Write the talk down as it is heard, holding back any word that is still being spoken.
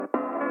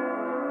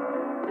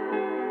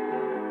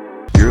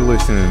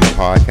listening to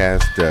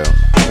Podcast Doe,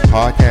 the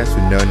podcast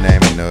with no name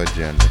and no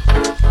agenda.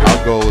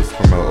 Our goal is to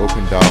promote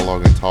open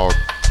dialogue and talk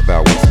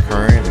about what's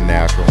current and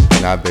natural,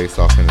 not based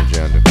off an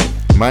agenda.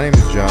 My name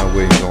is John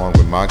Williams, along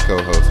with my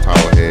co-host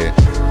Tyler Head,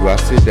 who I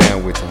sit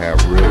down with to have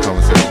real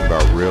conversations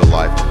about real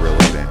life and real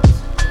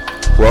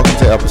events. Welcome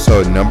to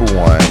episode number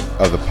 1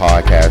 of the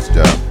Podcast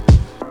Doe.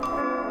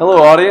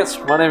 Hello audience,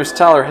 my name is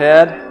Tyler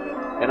Head,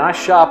 and I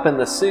shop in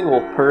the single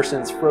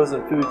person's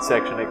frozen food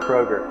section at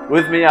Kroger.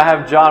 With me I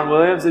have John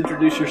Williams.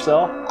 Introduce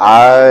yourself.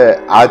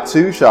 I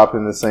too shop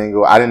in the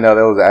single. I didn't know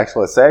there was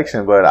actually a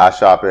section, but I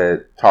shop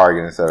at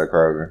Target instead of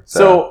Kroger.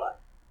 So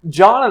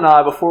John and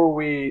I, before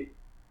we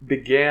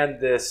began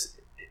this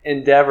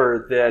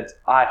endeavor that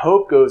I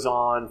hope goes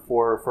on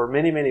for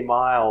many, many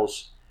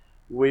miles,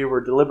 we were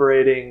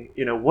deliberating,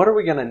 what are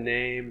we going to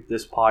name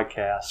this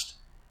podcast?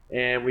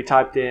 And we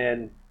typed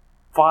in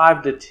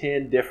 5 to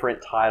 10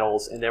 different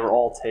titles, and they were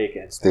all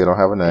taken. Still don't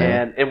have a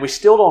name. And we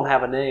still don't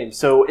have a name.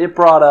 So it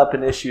brought up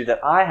an issue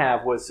that I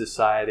have with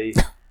society.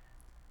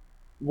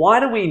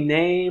 Why do we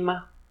name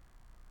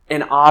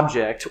an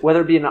object, whether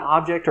it be an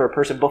object or a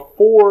person,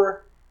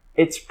 before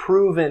it's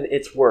proven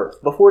its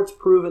worth, before it's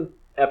proven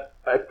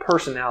a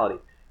personality?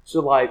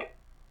 So like,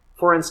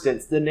 for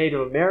instance, the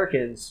Native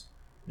Americans,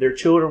 their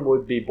children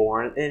would be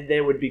born, and they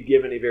would be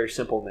given a very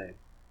simple name.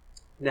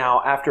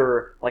 Now,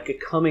 after like a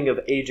coming of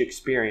age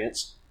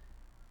experience,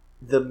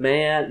 the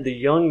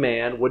young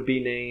man would be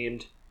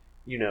named,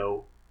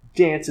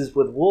 Dances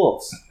with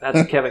Wolves. That's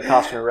a Kevin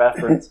Costner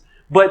reference.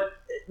 But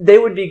they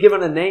would be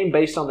given a name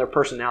based on their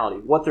personality,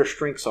 what their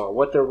strengths are,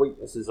 what their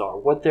weaknesses are,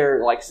 what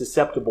they're like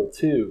susceptible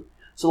to.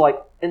 So like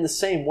in the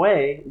same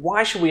way,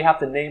 why should we have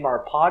to name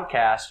our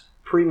podcast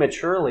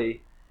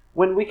prematurely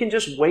when we can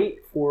just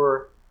wait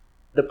for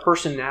the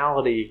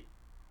personality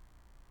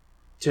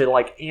to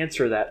like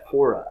answer that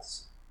for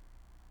us?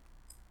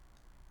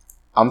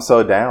 I'm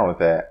so down with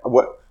that.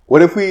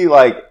 What if we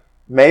what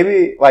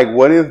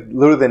if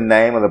literally the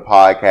name of the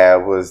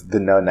podcast was the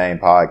No Name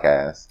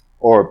Podcast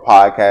or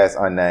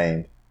Podcast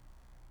Unnamed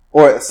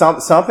or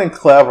something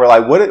clever?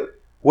 Like what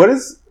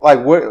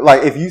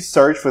if you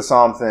search for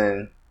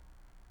something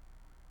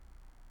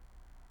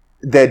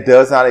that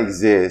does not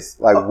exist?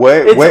 Like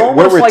what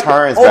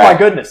returns back? Oh my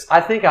goodness,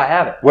 I think I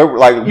have it.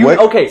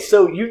 Okay,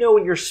 so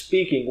when you're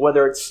speaking,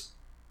 whether it's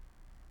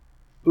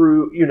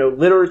through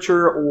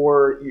literature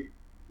or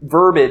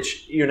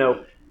verbiage,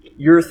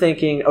 you're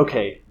thinking,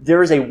 okay,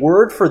 there is a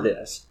word for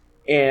this,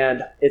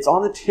 and it's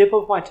on the tip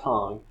of my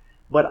tongue,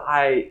 but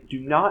I do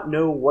not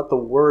know what the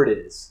word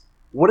is.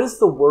 What is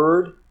the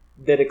word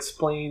that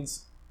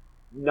explains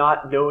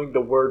not knowing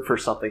the word for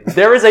something?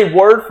 There is a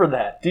word for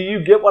that. Do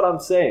you get what I'm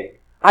saying?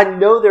 I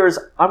know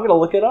I'm going to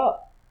look it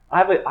up.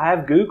 I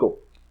have Google.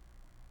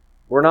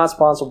 We're not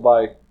sponsored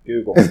by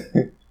Google.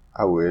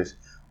 I wish.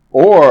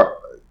 Or,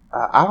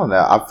 I don't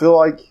know. I feel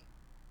like,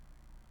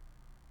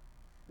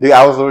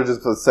 I was literally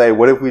just going to say,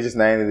 what if we just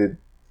named it,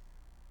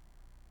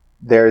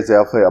 there's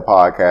definitely a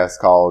podcast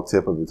called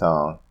Tip of the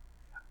Tongue.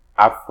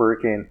 I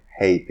freaking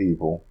hate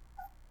people.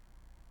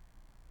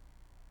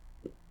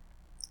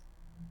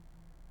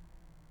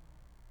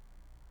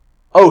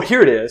 Oh,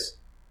 here it is.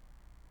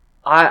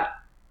 I'm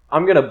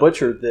going to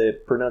butcher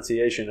the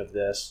pronunciation of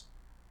this.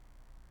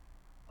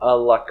 A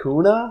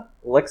lacuna?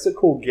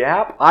 Lexical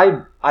gap?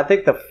 I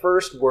think the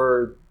first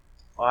word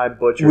I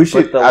butchered,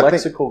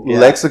 lexical gap.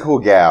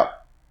 Lexical gap.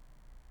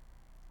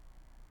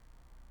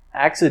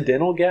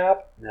 Accidental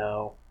gap?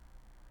 No.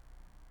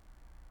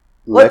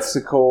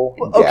 Lexical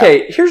gap.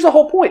 Okay, here's the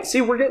whole point. See,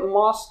 we're getting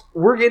lost.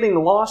 We're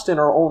getting lost in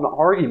our own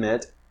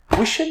argument.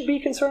 We shouldn't be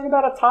concerned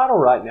about a title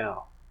right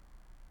now.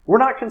 We're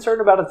not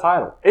concerned about a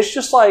title. It's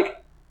just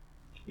like,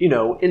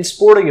 in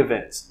sporting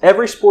events.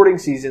 Every sporting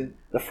season,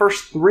 the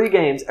first 3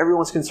 games,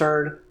 everyone's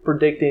concerned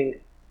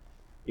predicting,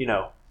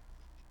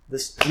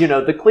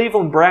 the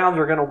Cleveland Browns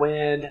are going to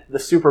win the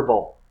Super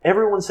Bowl.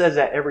 Everyone says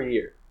that every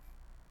year.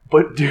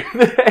 But do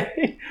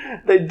they?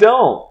 They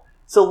don't.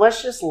 So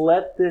let's just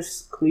let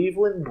this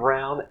Cleveland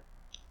Brown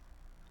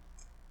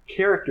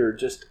character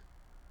just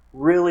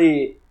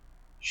really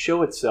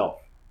show itself.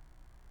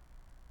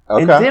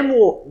 Okay. And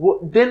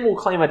then we'll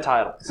claim a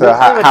title. So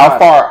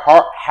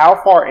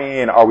how far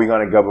in are we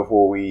going to go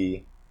before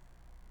we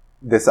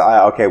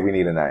decide? Okay, we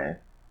need a name.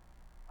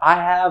 I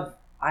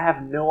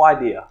have no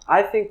idea.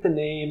 I think the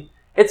name,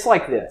 it's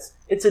like this.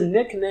 It's a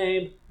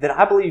nickname that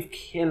I believe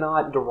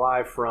cannot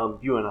derive from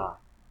you and I.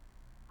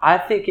 I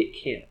think it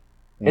can.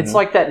 Mm-hmm. It's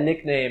like that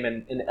nickname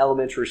in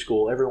elementary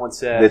school. Everyone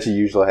said that you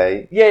usually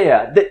hate.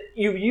 Yeah, that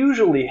you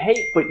usually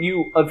hate, but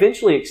you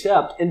eventually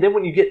accept. And then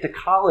when you get to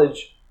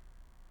college,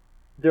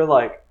 they're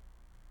like,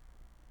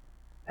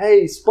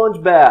 "Hey,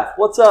 Sponge Bath,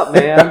 what's up,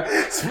 man?"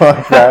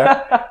 Sponge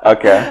Bath.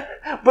 Okay.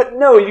 But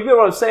no, you get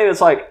what I'm saying.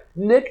 It's like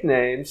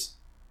nicknames.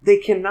 They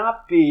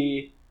cannot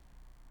be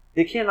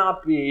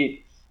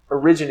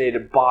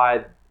originated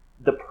by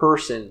the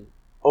person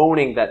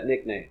owning that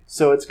nickname.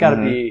 So it's got to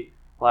be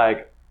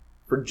like,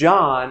 for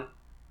John,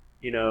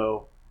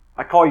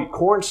 I call you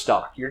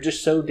Cornstalk. You're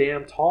just so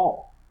damn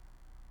tall.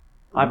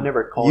 I've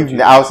never called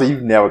you. I would say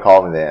you've never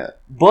called me that.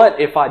 But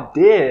if I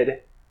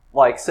did,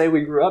 like, say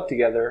we grew up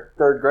together,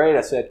 3rd grade,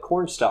 I said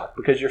cornstalk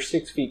because you're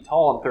 6 feet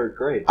tall in 3rd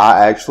grade.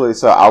 I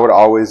would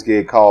always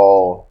get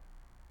called,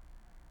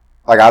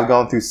 like, I've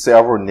gone through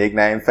several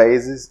nickname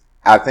phases.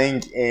 I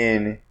think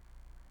in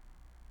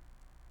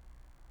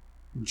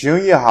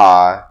junior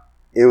high,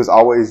 it was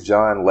always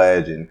John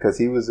Legend because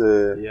he was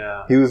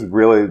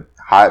really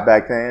hot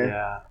back then.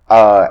 Yeah.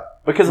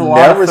 Because a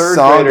lot of 3rd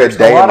graders,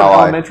 a lot of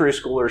elementary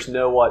schoolers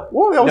know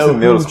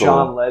who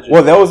John Legend.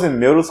 Well, that was in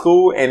middle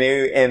school,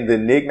 and the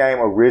nickname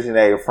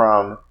originated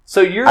from.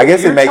 So you're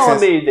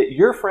telling me that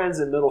your friends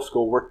in middle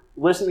school were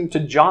listening to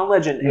John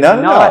Legend, and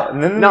not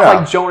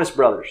like Jonas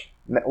Brothers.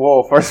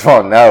 Well, first of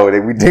all, no,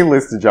 we didn't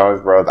listen to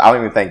Jonas Brothers. I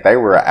don't even think they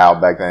were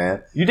out back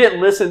then. You didn't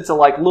listen to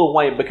like Lil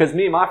Wayne because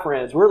me and my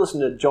friends we're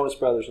listening to Jonas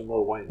Brothers and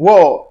Lil Wayne.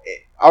 Well,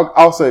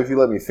 also, if you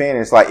let me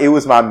finish, like it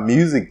was my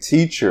music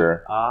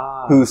teacher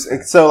obviously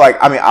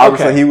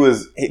he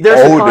was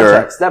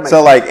older.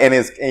 So like, and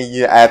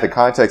you add the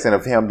context in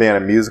of him being a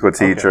musical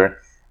teacher. Okay.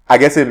 I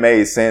guess it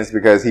made sense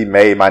because he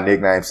made my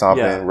nickname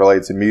something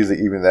related to music,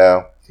 even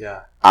though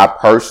I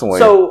personally.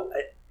 So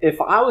if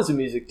I was a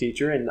music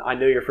teacher and I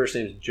know your first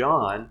name is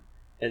John,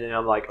 and then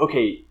I'm like,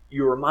 okay,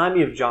 you remind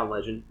me of John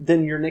Legend,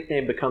 then your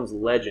nickname becomes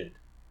Legend.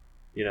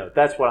 You know,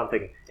 that's what I'm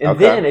thinking. And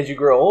then as you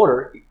grow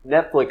older,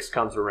 Netflix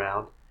comes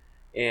around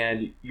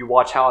and you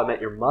watch How I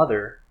Met Your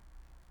Mother,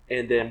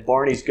 and then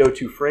Barney's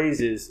go-to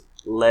phrase is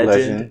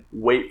Legend,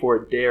 wait for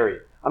it, dairy.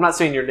 I'm not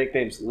saying your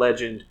nickname's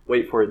Legend,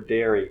 wait for it,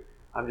 dairy.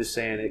 I'm just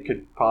saying it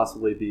could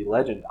possibly be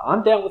Legend.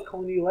 I'm down with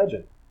calling you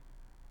Legend.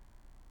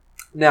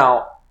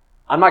 Now,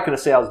 I'm not going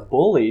to say I was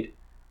bullied,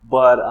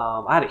 but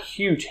I had a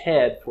huge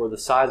head for the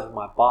size of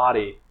my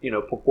body,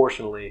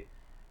 proportionally.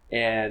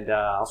 And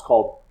I was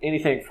called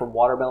anything from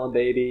Watermelon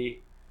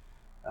Baby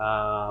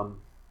to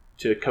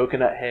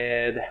Coconut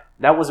Head.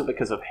 That wasn't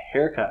because of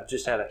haircut. I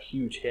just had a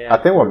huge head. I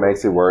think what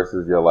makes it worse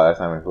is your last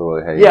name is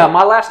literally Head. Yeah,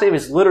 my last name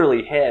is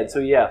literally Head. So,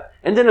 yeah.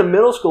 And then in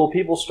middle school,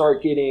 people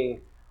start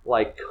getting,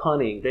 like,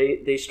 cunning.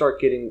 They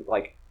start getting,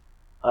 like,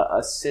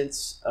 a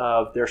sense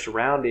of their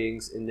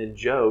surroundings and then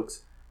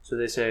jokes. So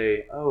they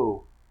say,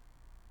 oh,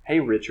 hey,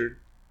 Richard.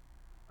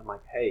 I'm like,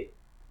 hey,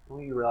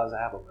 don't you realize I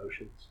have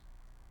emotions?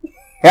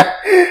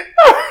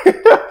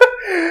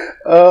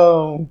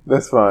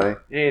 That's funny.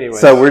 Anyway,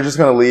 so we're just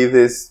going to leave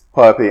this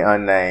puppy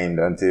unnamed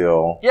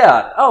until...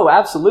 Yeah, oh,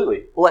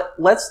 absolutely.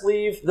 Let's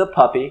leave the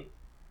puppy.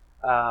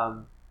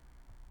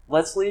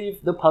 Let's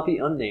leave the puppy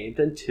unnamed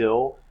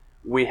until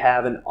we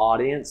have an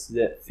audience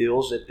that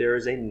feels that there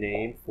is a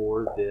name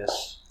for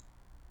this.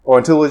 Or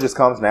until it just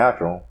comes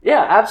natural.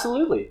 Yeah,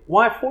 absolutely.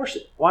 Why force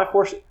it?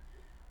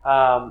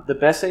 The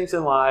best things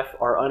in life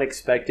are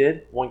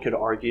unexpected, one could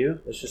argue.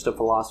 It's just a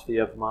philosophy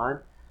of mine.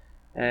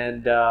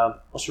 And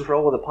let's just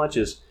roll with the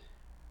punches.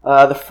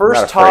 The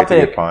first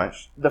topic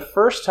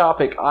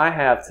I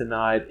have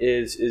tonight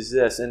is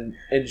this. And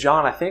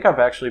John, I think I've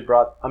actually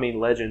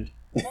Legend.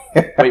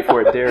 Wait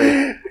for it,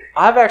 dairy.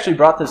 I've actually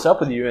brought this up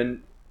with you,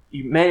 and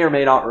you may or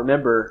may not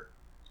remember.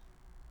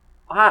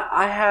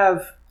 I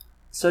have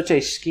such a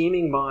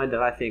scheming mind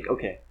that I think,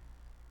 okay,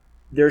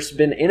 there's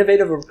been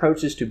innovative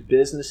approaches to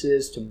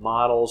businesses, to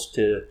models,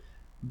 to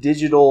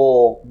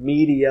digital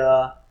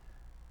media,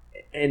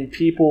 and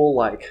people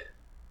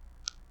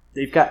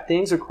they've got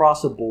things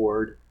across the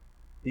board,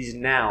 these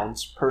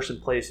nouns,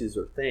 person, places,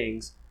 or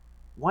things.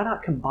 Why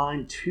not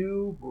combine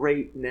two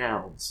great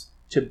nouns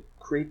to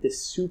create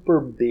this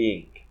super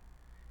being?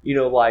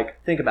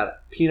 Think about it.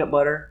 Peanut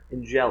butter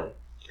and jelly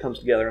comes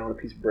together on a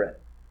piece of bread.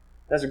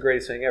 That's the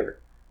greatest thing ever.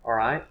 All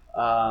right?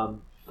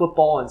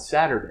 Football and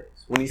Saturdays.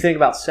 When you think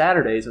about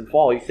Saturdays in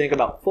fall, you think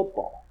about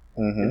football,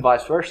 and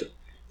vice versa.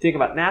 Think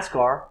about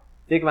NASCAR,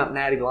 think about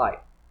Natty Light.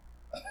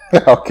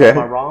 Okay. Am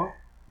I wrong?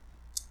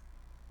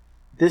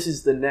 This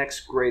is the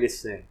next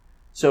greatest thing.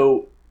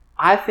 So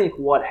I think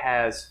what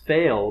has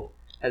failed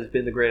has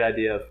been the great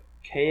idea of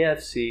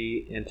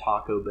KFC and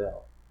Taco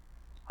Bell.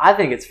 I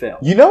think it's failed.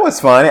 You know what's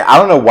funny? I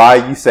don't know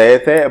why you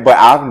said that, but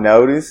I've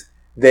noticed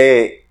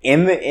that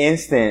in the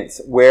instance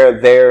where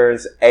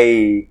there's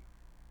a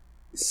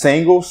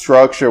single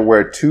structure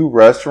where two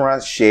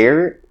restaurants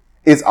share it,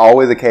 it's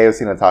always a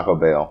KFC and a Taco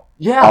Bell.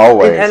 Yeah.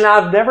 Always. And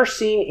I've never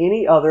seen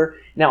any other.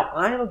 Now,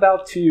 I am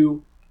about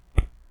to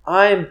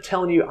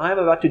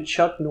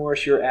Chuck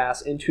Norris your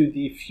ass into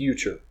the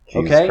future.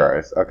 Jesus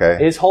Christ.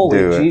 Okay. Is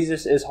holy.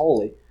 Jesus is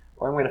holy.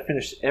 Or I'm going to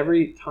finish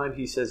every time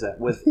he says that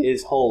with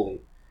is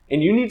holy.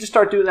 And you need to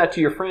start doing that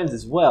to your friends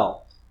as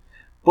well.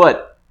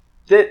 But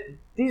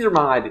these are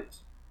my ideas.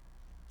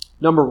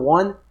 Number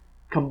one,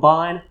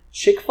 combine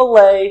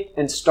Chick-fil-A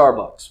and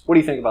Starbucks. What do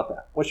you think about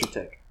that? What's your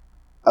take?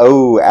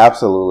 Oh,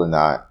 absolutely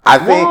not.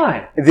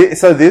 Why?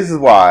 So this is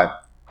why.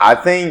 I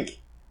think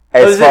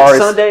as far as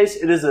Sundays,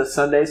 it is a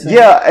Sunday thing?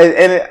 Yeah,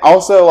 and it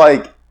also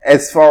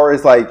as far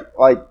as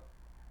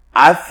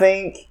I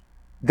think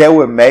that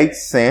would make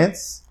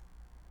sense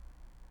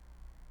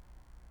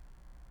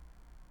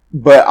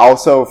but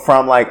also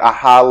from like a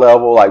high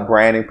level like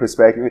branding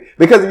perspective.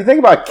 Because if you think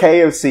about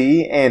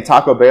KFC and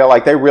Taco Bell,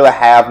 like they really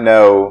have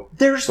no.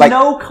 There's like,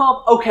 no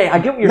Okay, I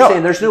get what you're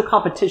saying. There's no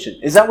competition.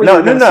 Is that what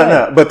you're saying?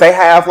 No. But they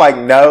have like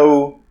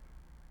no,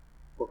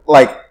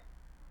 like,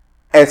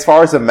 as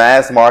far as the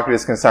mass market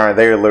is concerned,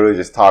 they're literally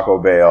just Taco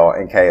Bell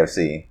and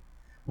KFC.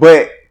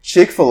 But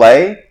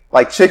Chick-fil-A,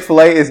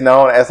 is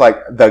known as like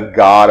the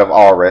god of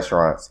all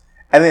restaurants.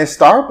 And then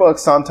Starbucks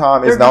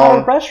sometimes is known. They're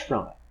not a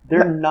restaurant.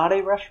 They're not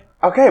a restaurant.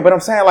 Okay, but I'm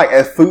saying like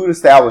as food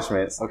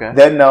establishments,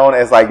 they're known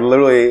as like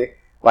literally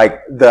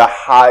like the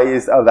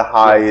highest of the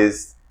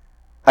highest,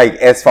 like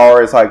as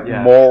far as like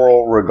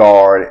moral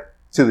regard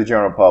to the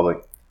general public.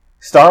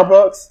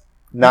 Starbucks,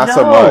 not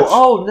so much.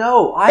 Oh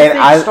no, I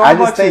think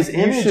Starbucks'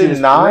 image is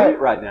great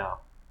right now.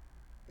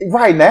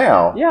 Right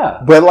now,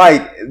 yeah. But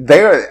like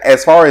they're,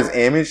 as far as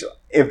image,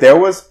 if there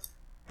was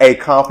a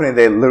company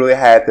that literally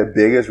had the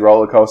biggest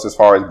roller coaster as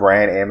far as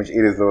brand image,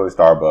 it is literally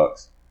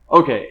Starbucks.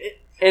 Okay.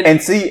 And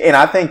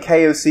I think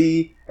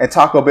KFC and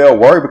Taco Bell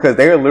work because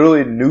they're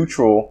literally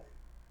neutral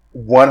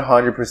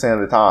 100%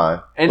 of the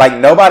time. Like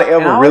nobody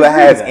ever really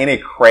has any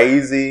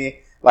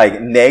crazy,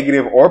 like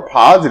negative or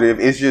positive.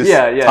 It's just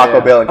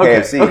Taco Bell and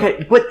KFC.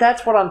 Okay, but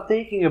that's what I'm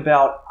thinking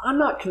about. I'm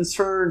not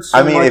concerned so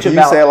much about... I mean, if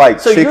you say like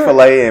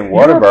Chick-fil-A and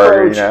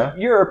Whataburger, you know?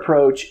 Your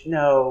approach,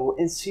 no.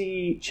 And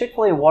see,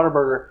 Chick-fil-A and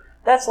Whataburger,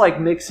 that's like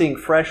mixing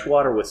fresh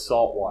water with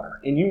salt water.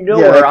 And you know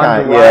where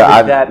I'm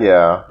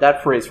deriving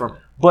that phrase from.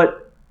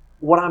 But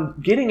what I'm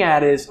getting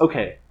at is,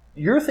 okay,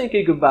 you're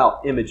thinking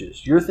about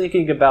images. You're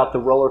thinking about the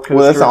roller coaster.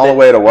 Well, that's the only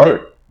way to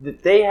work.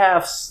 That they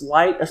have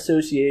slight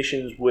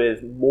associations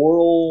with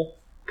moral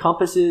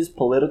compasses,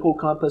 political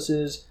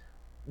compasses.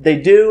 They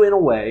do in a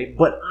way,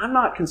 but I'm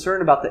not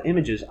concerned about the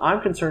images.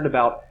 I'm concerned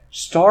about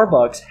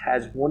Starbucks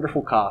has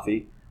wonderful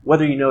coffee,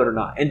 whether you know it or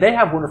not. And they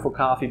have wonderful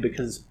coffee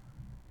because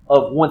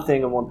of one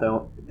thing and one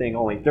thing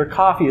only. Their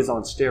coffee is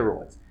on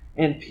steroids.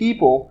 And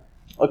people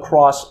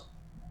across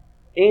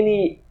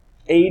any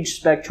age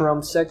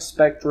spectrum, sex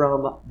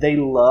spectrum, they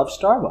love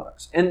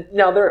Starbucks. And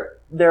now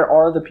there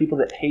are the people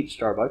that hate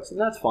Starbucks, and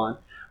that's fine.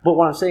 But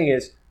what I'm saying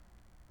is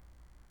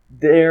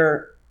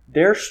their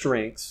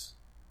strengths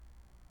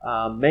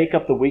make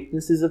up the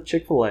weaknesses of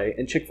Chick-fil-A,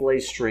 and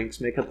Chick-fil-A's strengths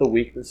make up the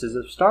weaknesses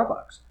of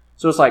Starbucks.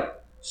 So it's like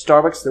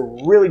Starbucks, they're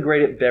really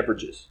great at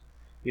beverages,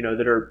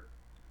 that are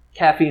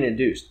caffeine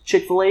induced.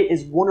 Chick-fil-A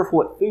is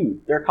wonderful at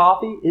food. Their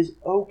coffee is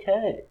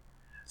okay.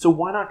 So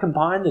why not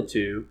combine the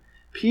two?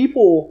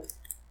 People,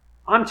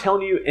 I'm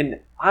telling you,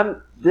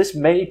 and this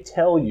may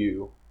tell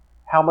you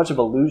how much of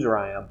a loser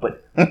I am,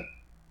 but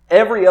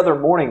every other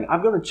morning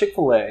I'm going to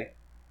Chick-fil-A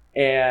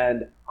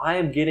and I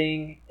am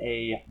getting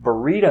a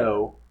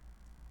burrito.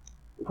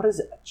 What is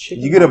it?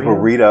 You get a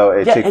burrito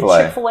at Chick-fil-A.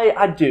 At Chick-fil-A,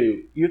 I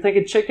do. You're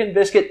thinking chicken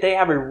biscuit. They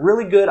have a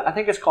really good, I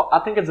think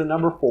it's a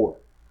number 4.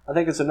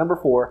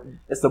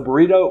 It's the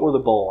burrito or the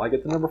bowl. I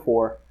get the number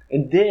 4.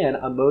 And then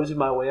I mosey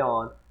my way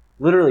on,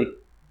 literally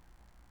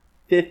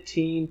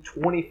 15,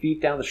 20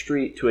 feet down the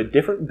street to a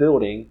different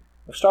building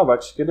of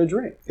Starbucks to get a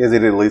drink. Is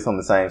it at least on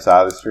the same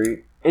side of the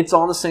street? It's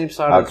on the same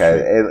side of the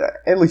street.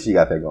 Okay, at least you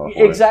got that going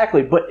for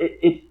Exactly, but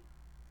it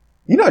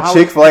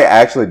Chick-fil-A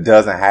actually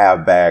doesn't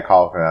have bad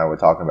coffee now we're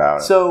talking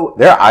about it. So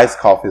their iced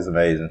coffee is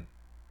amazing.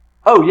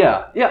 Oh,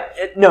 yeah. Yeah.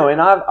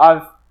 And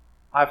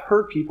I've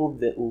heard people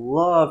that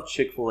love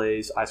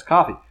Chick-fil-A's iced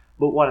coffee.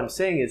 But what I'm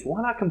saying is,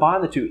 why not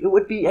combine the two? It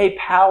would be a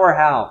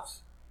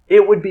powerhouse.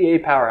 It would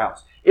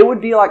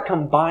be like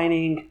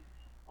combining,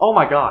 oh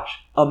my gosh,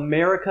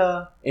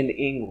 America and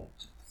England.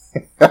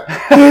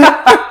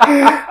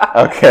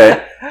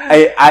 Okay.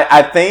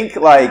 I think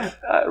like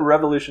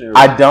revolutionary.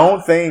 I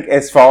don't think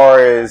as far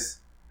as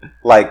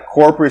like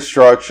corporate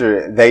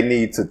structure they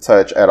need to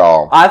touch at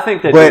all. I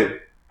think they do.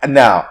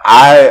 No,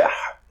 I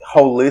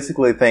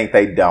holistically think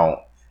they don't.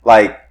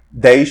 Like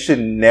they should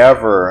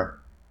never,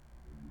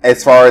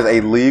 as far as a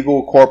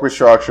legal corporate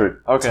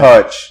structure,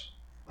 touch.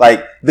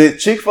 Like the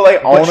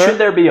Chick-fil-A owner. But should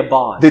there be a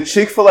bond? The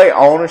Chick-fil-A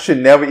owner should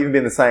never even be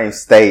in the same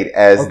state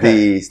as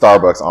the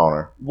Starbucks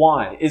owner.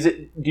 Why?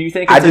 Do you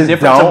think it's a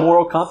difference of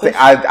moral compass?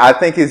 I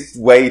think it's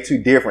way too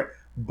different.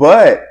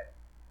 But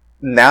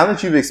now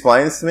that you've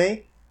explained this to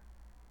me,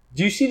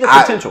 do you see the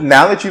potential?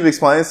 Now that you've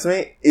explained this to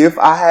me, if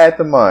I had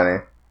the money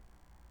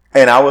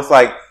and I was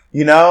like,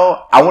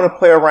 I want to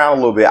play around a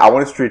little bit. I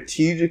want to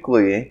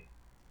strategically,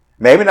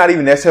 maybe not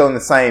even necessarily in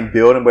the same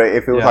building, but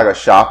if it was like a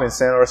shopping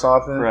center or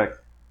something. Right.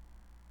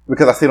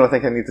 Because I still don't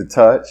think I need to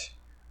touch.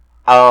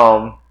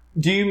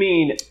 Do you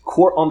mean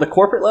on the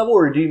corporate level,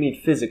 or do you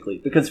mean physically?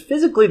 Because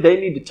physically, they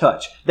need to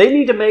touch. They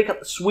need to make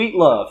sweet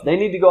love. They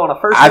need to go on a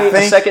first date,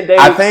 a second date.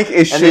 I think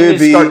it should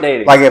be start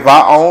dating. Like if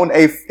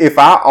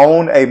I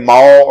own a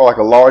mall or like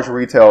a large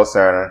retail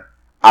center,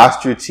 I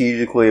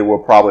strategically will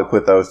probably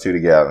put those two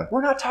together.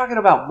 We're not talking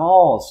about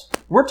malls.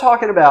 We're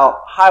talking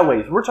about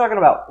highways. We're talking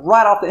about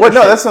right off the interstate.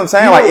 Well, no, that's what I'm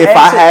saying. Like if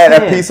I had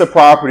a piece of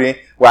property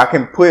where I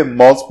can put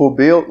multiple,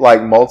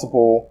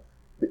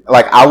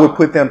 like I would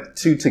put them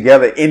two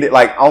together in it,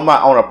 like on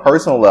a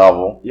personal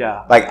level.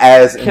 Yeah. Like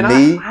as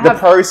the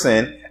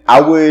person,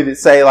 I would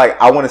say like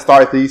I want to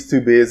start these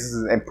two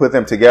businesses and put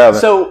them together.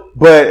 So,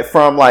 but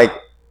from like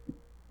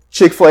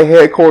Chick-fil-A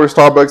headquarters,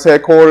 Starbucks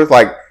headquarters,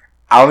 like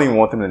I don't even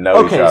want them to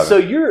know each other. Okay, so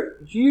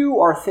you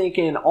are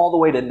thinking all the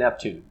way to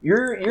Neptune.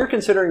 You're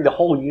considering the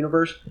whole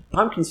universe.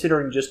 I'm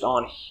considering just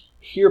on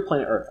here,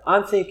 planet Earth.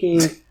 I'm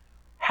thinking,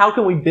 how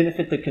can we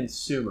benefit the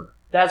consumer?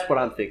 That's what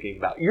I'm thinking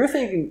about. You're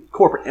thinking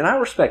corporate, and I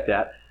respect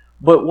that.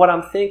 But what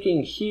I'm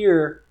thinking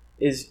here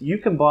is you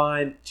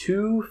combine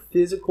two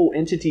physical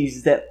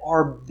entities that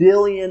are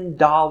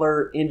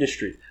billion-dollar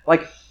industries.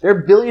 Like,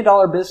 they're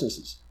billion-dollar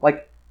businesses.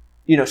 Like,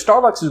 you know,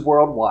 Starbucks is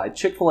worldwide.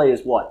 Chick-fil-A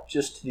is what?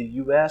 Just to the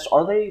U.S.?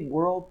 Are they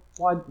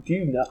worldwide? Do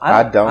you know?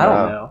 I don't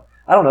know.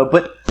 I don't know.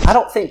 But I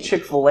don't think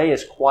Chick-fil-A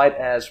is quite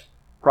as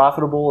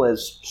profitable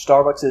as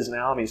Starbucks is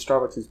now. I mean,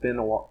 Starbucks has been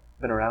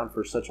around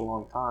for such a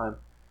long time.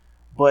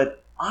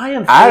 But I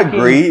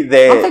agree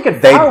that I'm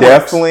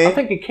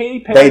thinking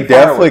Katy Perry. They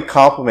definitely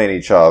complement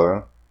each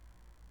other.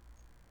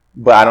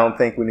 But I don't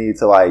think we need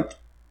to like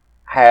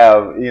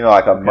have, you know,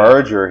 like a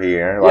merger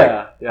here.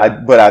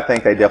 Like, but I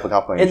think they definitely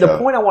complement each other. And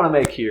the point I want to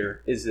make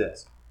here is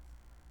this.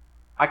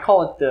 I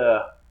call it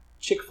the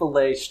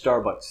Chick-fil-A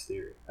Starbucks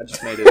theory. I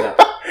just made it up.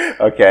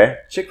 Okay.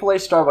 Chick-fil-A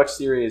Starbucks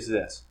theory is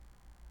this.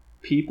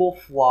 People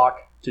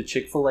flock to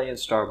Chick-fil-A and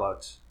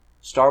Starbucks.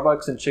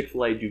 Starbucks and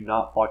Chick-fil-A do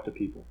not flock to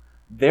people.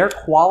 Their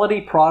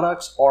quality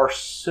products are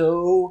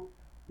so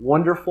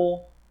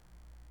wonderful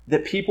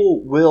that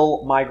people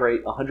will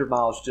migrate 100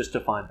 miles just to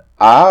find them.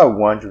 I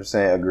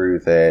 100% agree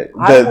with that.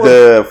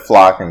 The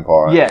flocking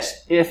part.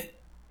 Yes.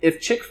 If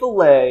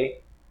Chick-fil-A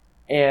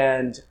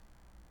and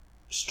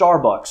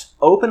Starbucks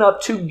open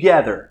up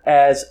together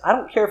as, I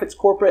don't care if it's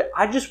corporate,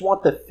 I just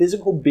want the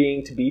physical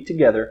being to be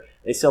together.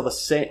 They sell the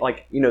same,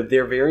 like, you know,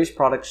 their various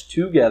products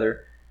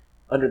together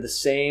under the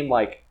same,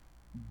 like,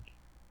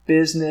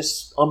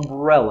 business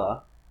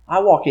umbrella. I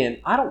walk in,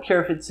 I don't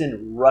care if it's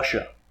in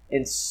Russia.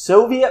 In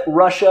Soviet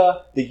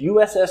Russia, the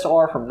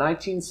USSR from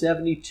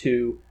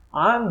 1972,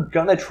 I'm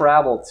going to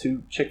travel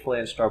to Chick-fil-A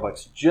and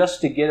Starbucks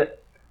just to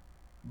get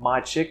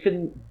my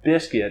chicken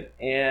biscuit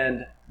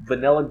and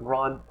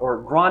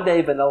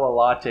grande vanilla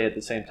latte at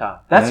the same time.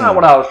 That's not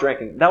what I was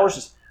drinking. That was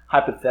just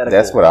hypothetical.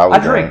 That's what I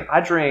was drinking. I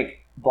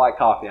drink black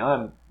coffee.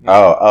 I'm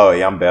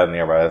yeah, I'm better than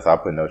everybody else. I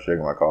put no sugar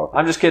in my coffee.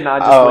 I'm just kidding. I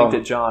just winked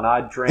at John. I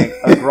drink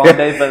a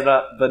grande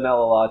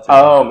vanilla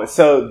latte.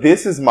 So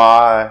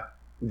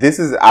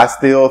I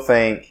still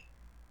think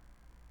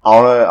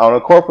on a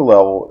corporate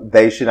level,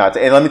 they should not.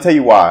 And let me tell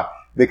you why.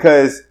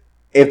 Because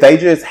if they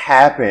just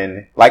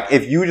happen, like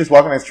if you were just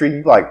walking down the street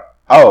and you're like,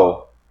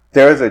 oh,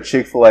 there's a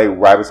Chick-fil-A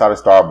right beside a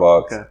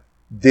Starbucks. Okay.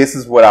 This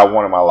is what I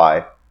want in my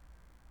life.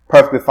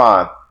 Perfectly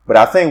fine. But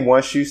I think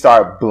once you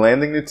start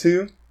blending the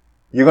two,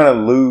 you're going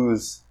to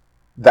lose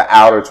the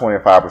outer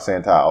 25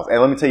 percentiles. And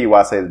let me tell you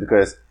why I say this.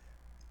 Because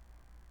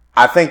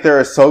I think there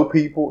are so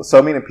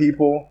many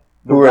people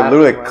who are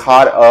literally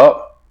caught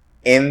up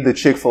in the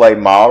Chick-fil-A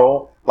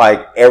model,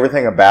 like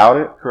everything about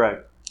it.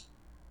 Correct.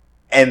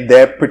 And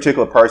that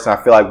particular person,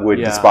 I feel like, would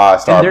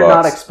despise Starbucks. And they're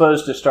not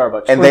exposed to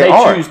Starbucks. And they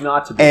choose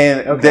not to be.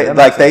 And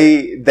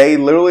they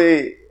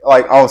literally,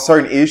 like, on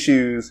certain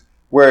issues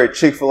where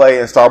Chick-fil-A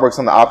and Starbucks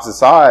on the opposite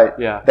side,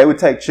 they would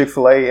take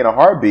Chick-fil-A in a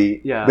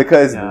heartbeat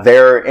because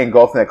they're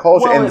engulfed in that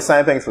culture. Well, and the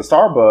same thing's for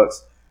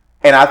Starbucks.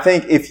 And I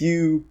think if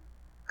you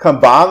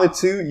combine the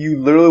two, you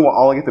literally will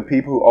only get the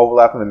people who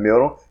overlap in the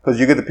middle, because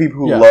you get the people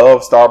who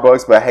love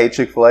Starbucks but hate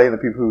Chick-fil-A, and the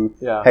people who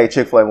hate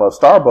Chick-fil-A and love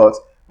Starbucks.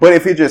 But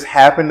if it just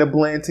happened to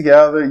blend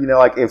together, you know,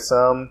 like if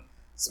some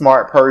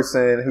smart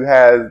person who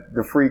has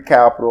the free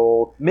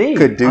capital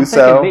could do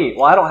so.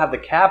 Well, I don't have the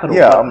capital,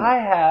 but I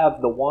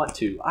have the want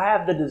to. I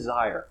have the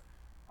desire.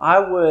 I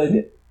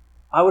would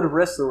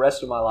risk the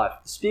rest of my life.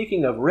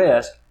 Speaking of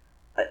risk,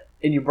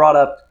 and you brought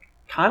up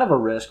kind of a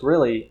risk,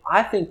 really,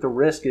 I think the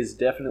risk is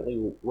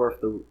definitely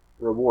worth the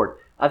reward.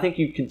 I think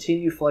you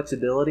continue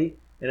flexibility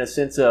in a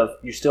sense of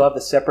you still have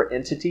the separate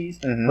entities,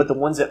 but the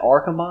ones that are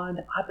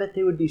combined, I bet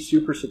they would be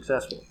super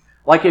successful.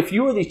 Like if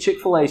you were the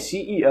Chick-fil-A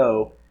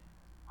CEO,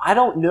 I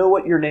don't know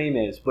what your name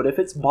is, but if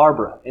it's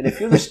Barbara, and if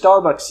you're the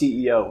Starbucks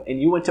CEO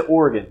and you went to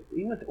Oregon.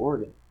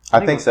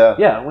 I think so.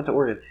 Yeah, I went to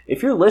Oregon.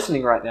 If you're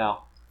listening right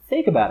now,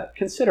 think about it.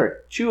 Consider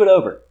it. Chew it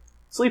over.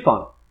 Sleep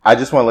on it. I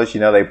just want to let you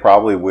know they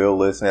probably will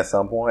listen at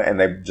some point, and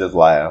they just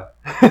laugh.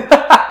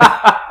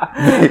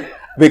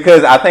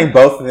 Because I think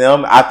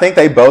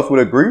they both would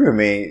agree with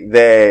me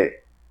that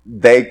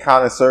they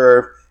kind of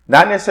serve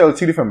not necessarily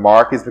two different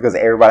markets because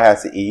everybody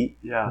has to eat.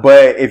 Yeah.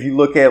 But if you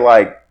look at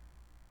like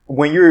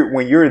when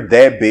you're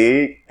that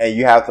big and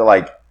you have to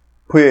like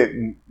put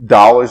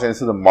dollars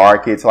into the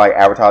market to like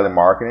advertise and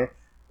marketing,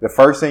 the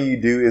first thing you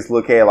do is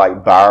look at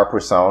like buyer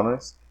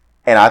personas.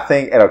 And I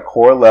think at a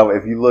core level,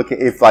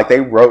 if like they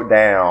wrote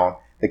down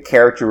the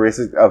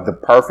characteristics of the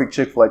perfect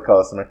Chick-fil-A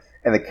customer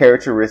and the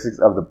characteristics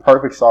of the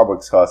perfect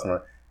Starbucks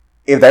customer,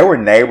 if they were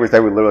neighbors, they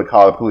would literally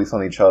call the police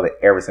on each other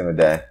every single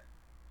day.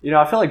 You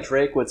know, I feel like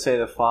Drake would say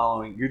the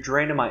following: "You're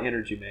draining my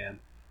energy, man."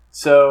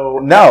 So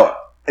no,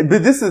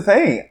 but this is the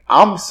thing.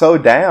 I'm so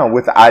down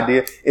with the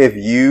idea if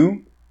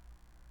you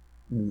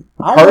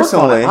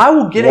personally, I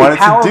will get a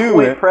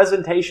PowerPoint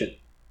presentation.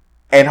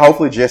 And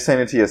hopefully just send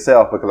it to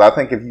yourself, because I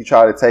think if you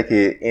try to take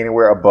it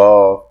anywhere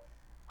above,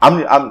 I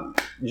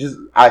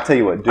tell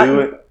you what, do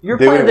it. You're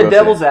playing the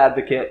devil's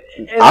advocate.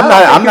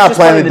 I'm not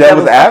playing the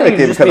devil's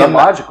advocate because I'm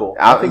logical.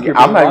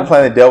 I'm not even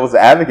playing the devil's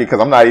advocate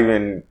because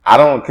I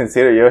don't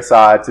consider your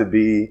side to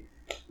be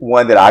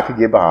one that I could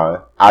get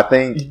behind. I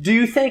think. Do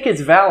you think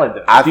it's valid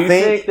though? Do you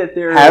think that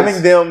there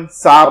having them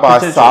side by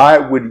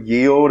side would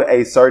yield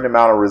a certain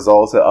amount of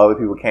results that other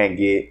people can't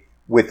get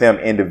with them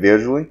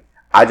individually?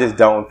 I just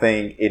don't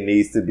think it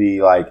needs to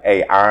be like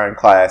a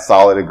ironclad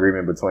solid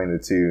agreement between the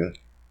two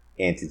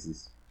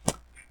entities.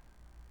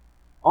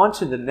 On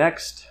to the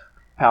next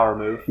power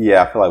move.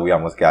 Yeah, I feel like we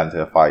almost got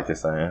into a fight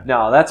just saying.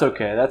 No, that's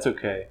okay. That's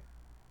okay.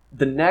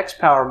 The next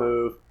power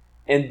move,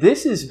 and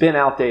this has been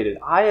outdated.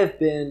 I have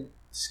been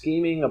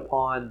scheming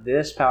upon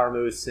this power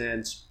move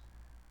since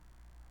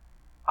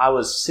I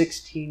was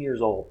 16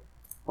 years old.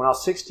 When I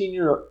was 16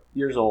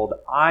 years old,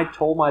 I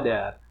told my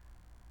dad,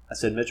 I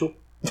said, Mitchell,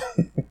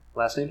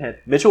 last name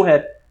Head, Mitchell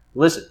Head,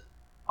 listen,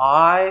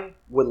 I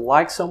would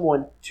like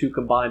someone to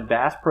combine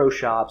Bass Pro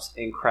Shops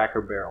and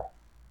Cracker Barrel.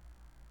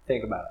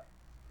 Think about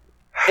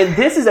it. And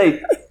this is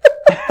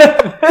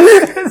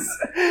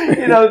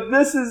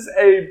this is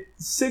a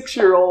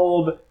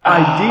 6-year-old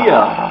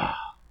idea.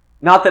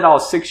 Not that I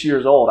was 6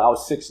 years old. I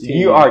was 16.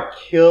 You are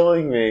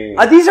killing me.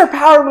 These are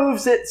power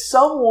moves that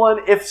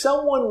if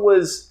someone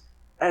was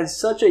as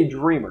such a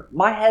dreamer,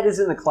 my head is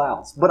in the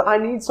clouds, but I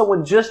need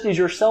someone just as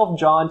yourself,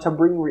 John, to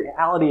bring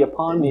reality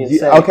upon me and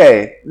say,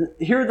 okay,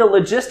 here are the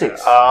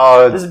logistics.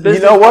 This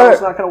business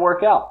is not going to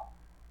work out.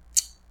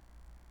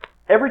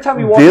 Every time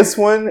you walk, this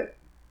one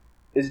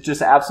is it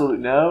just absolute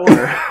no?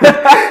 Or?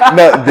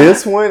 No,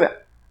 this one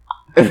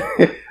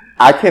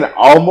I can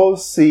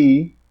almost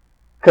see,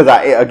 because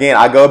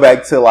I go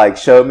back to like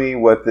show me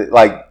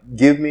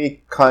give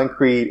me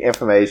concrete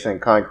information,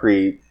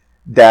 concrete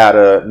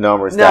data,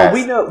 numbers. No,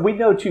 we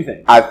know two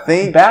things. I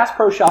think Bass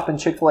Pro Shop and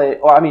Chick-fil-A,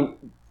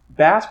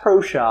 Bass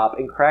Pro Shop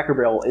and Cracker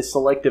Barrel is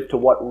selective to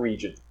what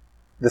region?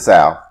 The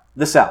South.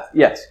 The South,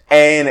 yes.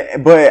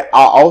 But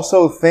I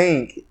also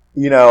think,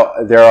 there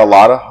are a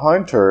lot of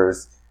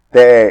hunters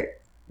that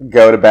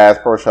go to Bass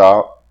Pro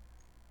Shop,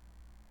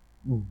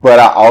 but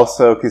I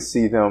also could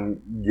see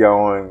them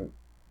going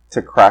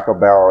to Cracker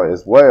Barrel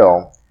as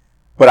well.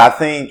 But I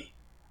think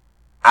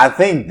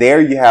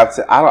there you have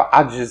to.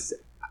 I just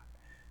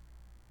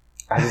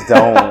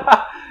don't.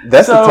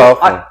 That's a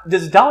tough one.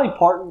 Does Dolly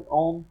Parton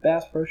own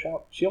Bass Pro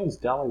Shop? She owns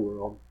Dolly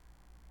World.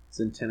 It's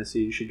in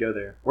Tennessee. You should go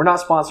there. We're not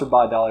sponsored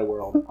by Dolly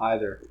World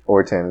either.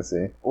 Or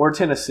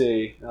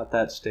Tennessee. Not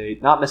that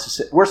state. Not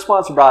Mississippi. We're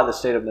sponsored by the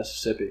state of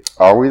Mississippi.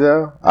 Are we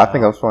though? I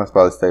think I'm sponsored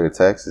by the state of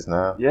Texas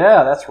now.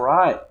 Yeah, that's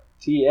right.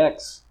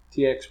 TX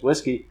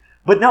whiskey.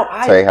 But no,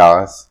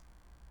 Tejas.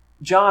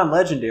 John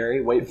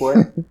Legendary. Wait for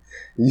it.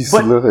 You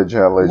salute that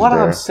John Legendary. What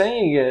I'm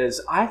saying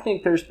is, I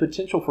think there's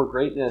potential for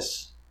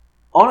greatness.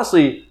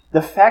 Honestly,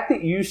 the fact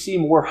that you see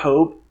more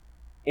hope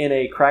in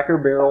a Cracker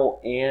Barrel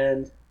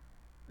and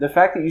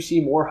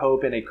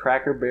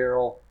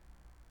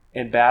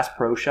Bass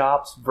Pro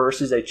Shops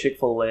versus a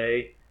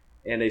Chick-fil-A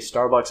and a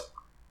Starbucks,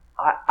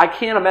 I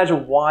can't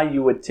imagine why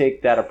you would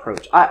take that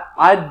approach.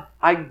 I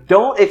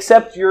don't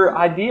accept your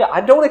idea. I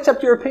don't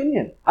accept your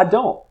opinion. I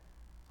don't.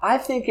 I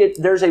think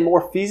there's a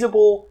more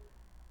feasible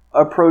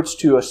approach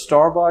to a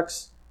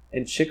Starbucks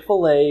and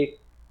Chick-fil-A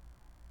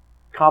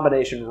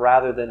combination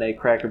rather than a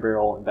Cracker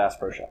Barrel and Bass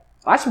Pro Shop.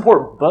 I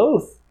support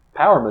both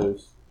power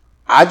moves.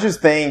 I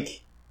just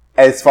think,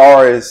 as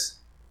far as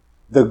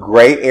the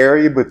gray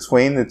area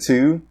between the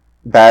two,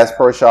 Bass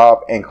Pro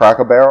Shop and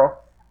Cracker Barrel,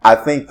 I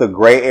think the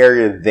gray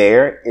area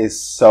there is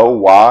so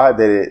wide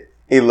that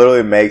it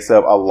literally makes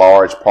up a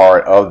large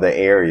part of the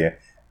area.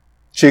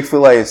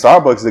 Chick-fil-A and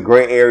Starbucks, the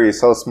gray area is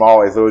so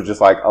small as it was just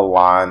like a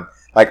line,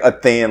 like a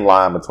thin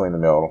line between the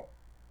middle.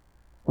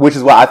 Which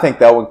is why I think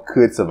that one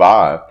could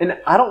survive. And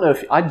I don't know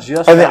if I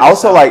just... And then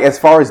also, like, as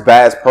far as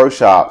Bass Pro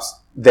Shops,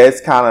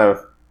 that's kind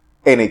of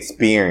an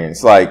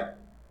experience. Like,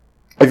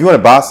 if you want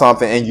to buy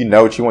something and you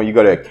know what you want, you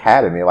go to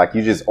Academy. Like,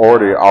 you just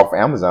order it off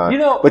Amazon.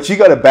 But you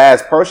go to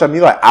Bass Pro Shop,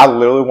 you're like, I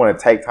literally want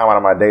to take time out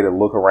of my day to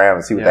look around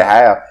and see what they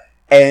have.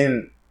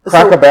 And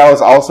Cracker Barrel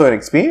is also an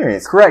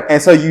experience. Correct. And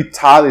so you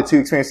tie the two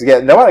experiences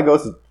together. Nobody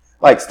goes to,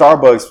 like,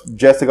 Starbucks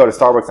just to go to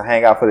Starbucks and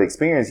hang out for the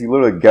experience. You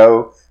literally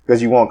go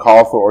because you want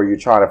coffee or you're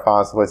trying to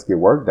find some place to get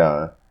work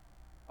done.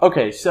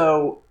 Okay,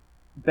 so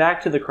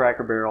back to the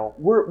Cracker Barrel.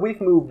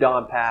 We've moved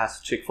on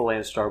past Chick-fil-A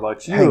and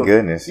Starbucks. Thank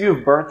goodness.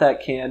 You've burnt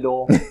that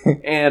candle.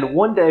 And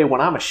one day when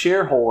I'm a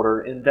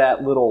shareholder in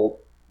that little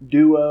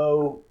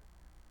duo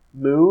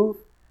move,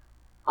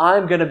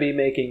 I'm going to be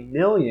making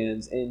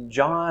millions. And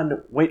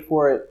John, wait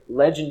for it,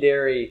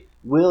 Legendary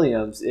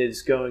Williams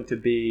is going to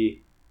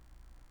be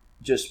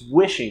just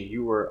wishing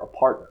you were a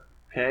partner.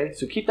 Okay?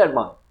 So keep that in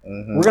mind.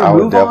 Mm-hmm. We're going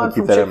to move on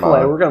from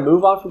Chick-fil-A. We're going to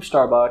move on from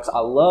Starbucks. I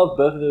love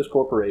both of those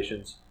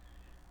corporations.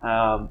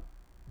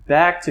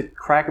 Back to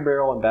Cracker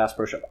Barrel and Bass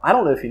Pro Shop. I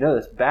don't know if you know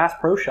this. Bass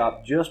Pro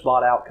Shop just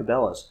bought out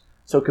Cabela's.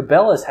 So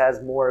Cabela's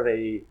has more of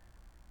a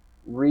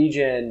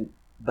region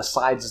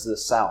besides the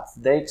South.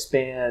 They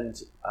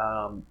expand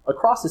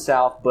across the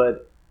South,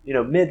 but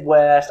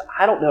Midwest.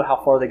 I don't know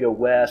how far they go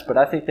west, but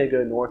I think they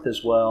go north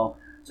as well.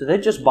 So they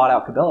just bought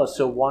out Cabela's,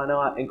 so why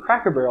not? And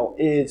Cracker Barrel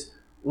is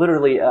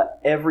literally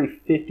every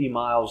 50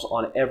 miles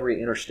on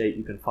every interstate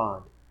you can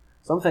find.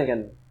 So I'm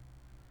thinking,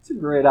 it's a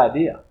great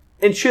idea.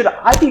 And should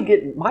I be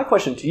getting, my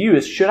question to you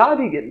is, should I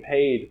be getting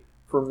paid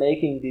for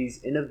making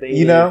these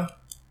innovative,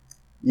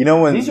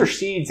 when these are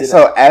seeds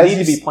that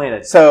need to be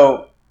planted.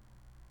 So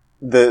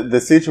the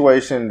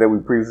situation that we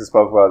previously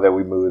spoke about that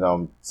we moved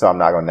on, so I'm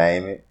not going to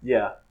name it.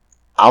 Yeah.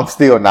 I'm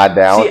still not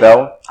down with that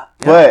one. Yeah.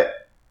 But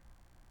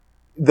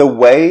the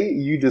way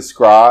you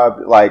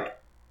described, like,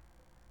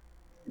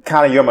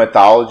 kind of your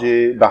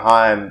mythology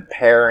behind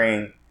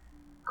pairing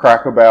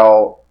Cracker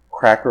Barrel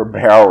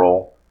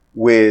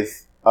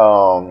with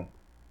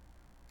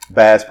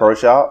Bass Pro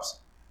Shops,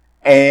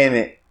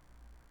 and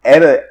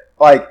at a,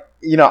 like,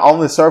 on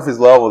the surface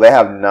level, they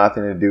have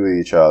nothing to do with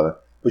each other.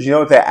 But you know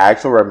what that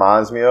actually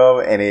reminds me of,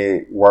 and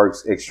it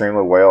works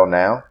extremely well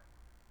now?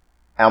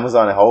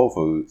 Amazon and Whole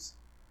Foods.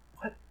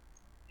 What?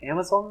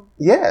 Amazon?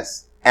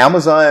 Yes.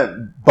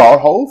 Amazon bought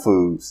Whole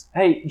Foods.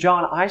 Hey,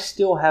 John, I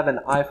still have an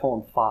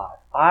iPhone 5.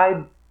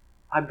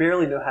 I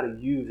barely know how to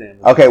use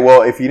Amazon. Okay,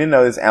 well, if you didn't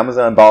know this,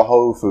 Amazon bought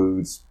Whole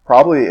Foods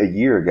probably a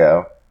year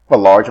ago for a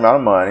large amount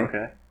of money.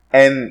 Okay.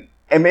 And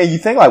you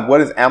think, like, what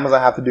does Amazon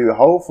have to do with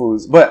Whole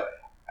Foods? But,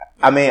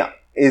 I mean,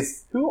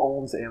 it's... Who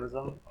owns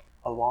Amazon?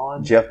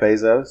 Elon? Jeff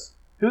Bezos.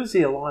 Who's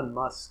the Elon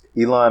Musk?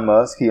 Elon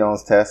Musk. He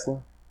owns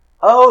Tesla.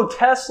 Oh,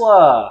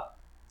 Tesla!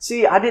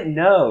 See, I didn't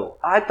know.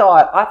 I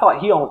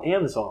thought he owned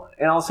Amazon,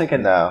 and I was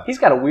thinking, no, he's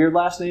got a weird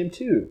last name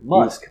too,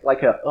 Musk,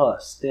 like a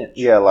stench.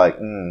 Yeah, like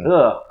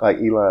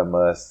Elon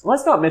Musk.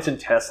 Let's not mention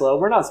Tesla.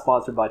 We're not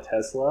sponsored by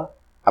Tesla.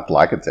 I'd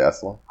like a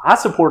Tesla. I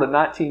support a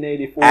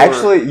 1984.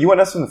 Actually, you want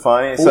to know something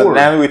funny? Ford. So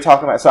now that we're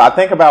talking about, so I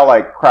think about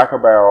like Cracker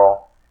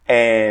Barrel,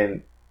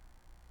 and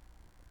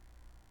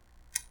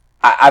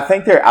I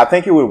think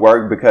it would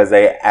work because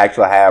they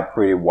actually have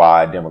pretty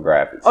wide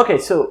demographics. Okay,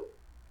 so.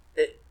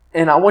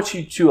 And I want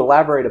you to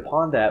elaborate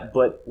upon that,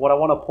 but what I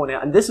want to point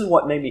out, and this is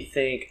what made me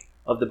think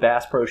of the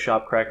Bass Pro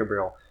Shop Cracker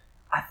Barrel.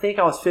 I think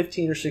I was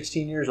 15 or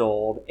 16 years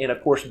old, and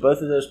of course,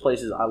 both of those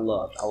places I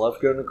loved. I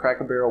loved going to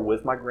Cracker Barrel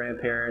with my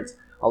grandparents.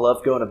 I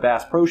loved going to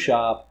Bass Pro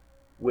Shop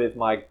with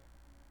my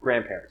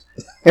grandparents.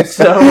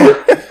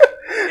 So,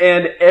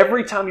 and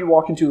every time you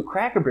walk into a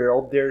Cracker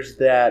Barrel, there's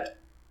that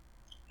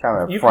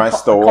kind of front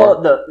store.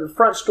 Call it the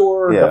front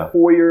store, yeah. The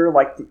foyer,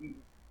 like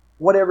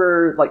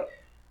whatever, like.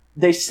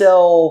 They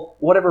sell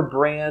whatever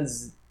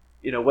brands,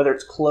 whether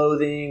it's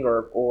clothing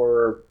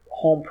or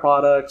home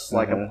products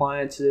like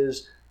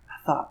appliances.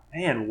 I thought,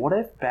 man, what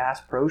if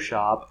Bass Pro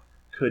Shop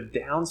could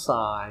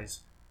downsize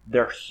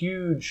their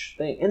huge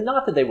thing? And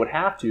not that they would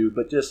have to,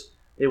 but just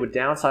they would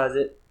downsize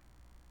it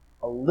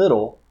a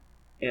little,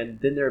 and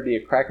then there would be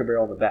a Cracker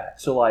Barrel in the back.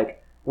 So,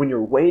 like, when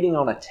you're waiting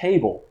on a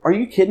table, are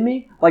you kidding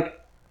me?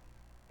 Like,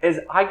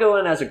 as I go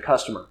in as a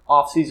customer,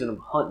 off-season of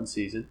hunting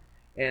season,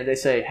 and they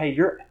say, hey,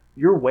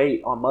 your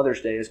wait on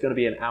Mother's Day is going to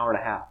be an hour and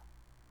a half.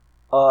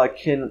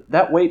 Can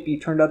that wait be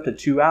turned up to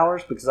 2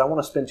 hours? Because I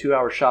want to spend 2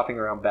 hours shopping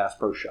around Bass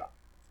Pro Shop.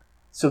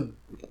 So,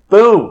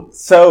 boom.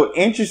 So,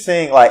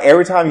 interesting. Like,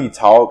 every time you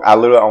talk, I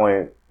literally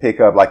only pick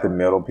up, like, the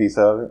middle piece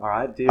of it. All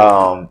right,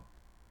 deal.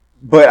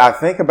 But I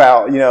think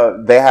about,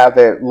 they have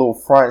that little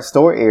front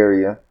store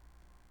area.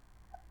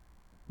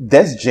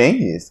 That's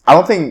genius. I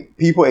don't think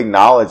people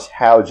acknowledge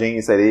how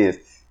genius that is.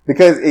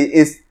 Because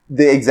it's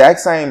the exact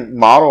same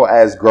model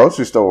as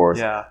grocery stores.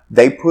 Yeah.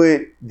 They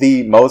put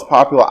the most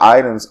popular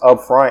items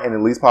up front and the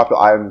least popular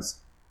items,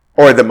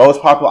 or the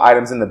most popular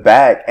items in the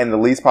back and the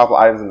least popular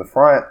items in the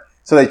front,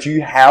 so that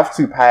you have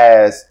to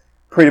pass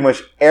pretty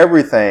much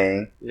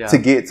everything to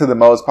get to the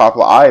most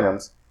popular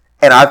items.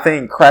 And I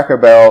think Cracker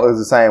Barrel is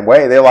the same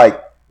way. They're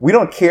like, we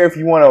don't care if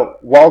you want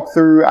to walk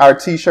through our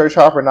t-shirt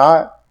shop or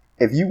not.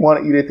 If you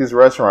want to eat at this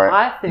restaurant,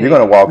 you're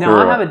going to walk through.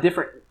 Now,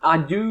 I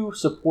do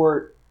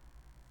support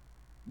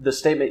the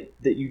statement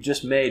that you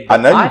just made. I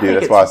know you do.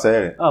 That's why I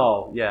said it.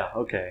 Oh, yeah.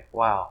 Okay.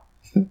 Wow.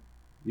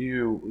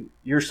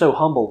 You're so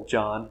humble,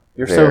 John.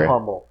 You're Very. So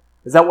humble.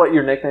 Is that what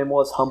your nickname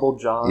was? Humble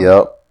John?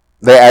 Yep.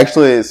 They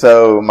actually,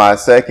 so my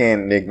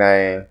second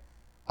nickname,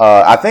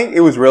 I think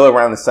it was really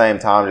around the same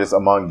time, just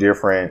among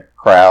different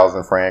crowds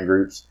and friend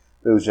groups.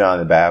 It was John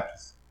the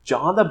Baptist.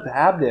 John the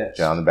Baptist.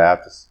 John the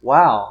Baptist.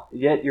 Wow.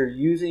 Yet you're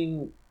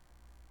using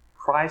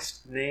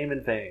Christ's name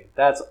in vain.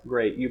 That's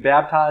great. You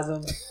baptize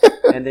him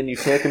and then you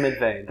take him in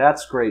vain.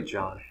 That's great,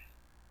 John.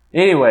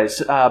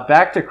 Anyways,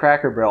 back to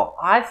Cracker Barrel.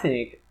 I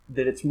think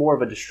that it's more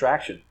of a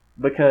distraction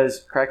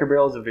because Cracker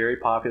Barrel is a very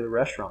popular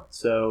restaurant.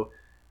 So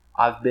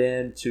I've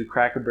been to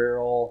Cracker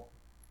Barrel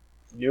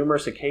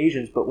numerous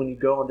occasions, but when you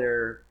go on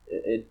there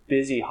at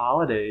busy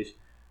holidays,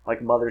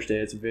 like Mother's Day,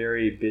 it's a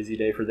very busy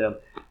day for them.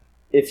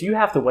 If you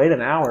have to wait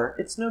an hour,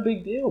 it's no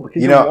big deal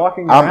because you're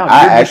walking around.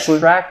 You're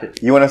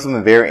distracted. You want to know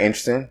something very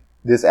interesting?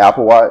 This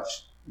Apple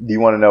Watch, do you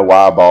want to know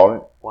why I bought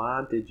it?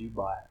 Why did you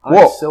buy it?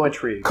 I'm so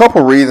intrigued.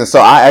 Couple reasons. So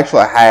I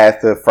actually had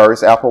the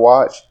first Apple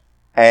Watch,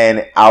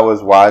 And I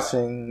was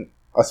watching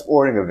a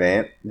sporting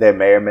event that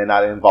may or may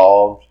not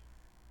involve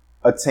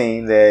a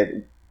team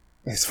that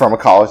is from a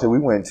college that we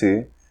went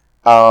to.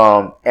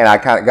 And I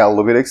kind of got a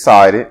little bit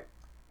excited.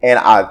 And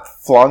I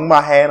flung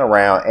my hand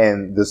around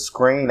and the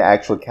screen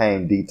actually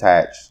came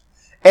detached.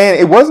 And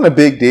it wasn't a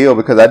big deal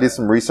because I did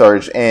some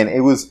research and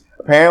it was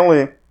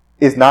apparently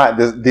it's not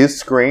this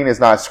screen is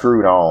not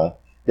screwed on.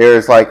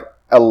 There's like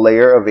a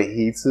layer of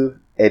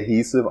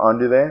adhesive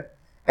under there.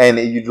 And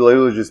you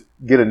literally just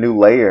get a new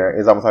layer.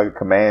 It's almost like a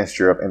command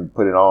strip and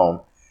put it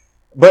on.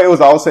 But it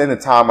was also in the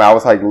time where I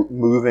was like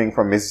moving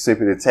from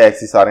Mississippi to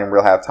Texas, so I didn't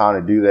really have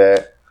time to do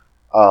that.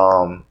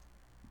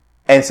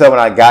 And so when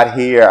I got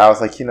here, I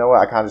was like, you know what?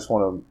 I kind of just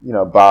want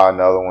to, buy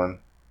another one.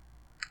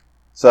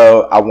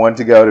 So I wanted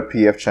to go to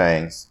PF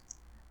Chang's.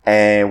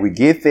 And we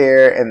get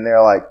there and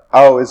they're like,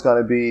 oh, it's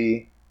going to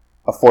be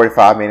a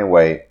 45-minute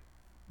wait.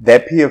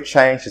 That PF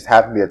Chang's just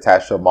happened to be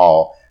attached to a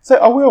mall. So,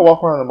 we'll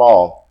walk around the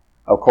mall.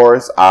 Of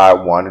course, I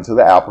wandered to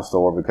the Apple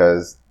store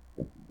because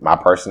my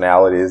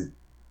personality is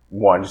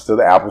wandered to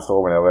the Apple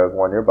store whenever there's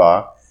one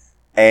nearby.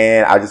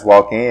 And I just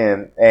walk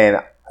in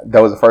and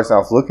that was the first thing I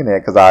was looking at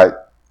because I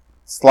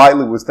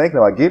slightly was thinking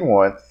about getting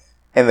one.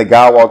 And the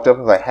guy walked up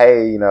and was like,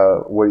 hey,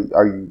 what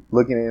are you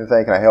looking at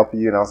anything? Can I help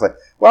you? And I was like,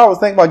 well, I was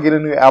thinking about getting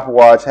a new Apple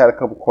Watch. Had a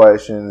couple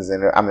questions.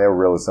 And they were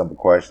really simple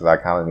questions. I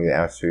kind of knew the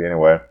answer to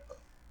anyway.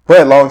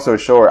 But long story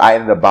short, I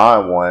ended up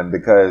buying one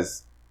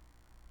because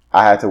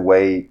I had to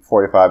wait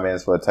 45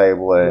 minutes for a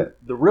table.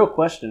 The real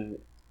question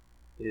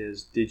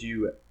is, did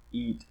you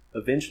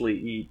eventually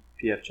eat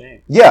PF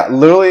Chang's? Yeah,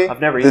 literally. I've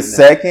never eaten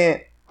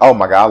that. Oh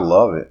my God, I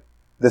love it.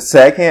 The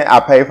second I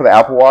paid for the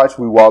Apple Watch,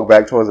 we walked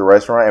back towards the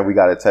restaurant and we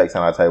got a text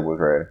and our table was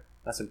ready.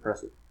 That's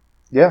impressive.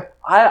 Yeah.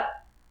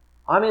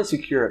 I'm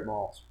insecure at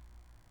malls.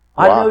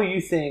 Wow. I know you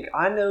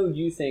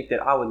think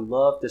that I would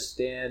love to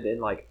stand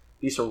and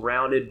be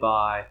surrounded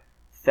by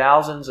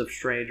thousands of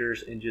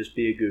strangers and just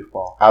be a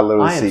goofball. I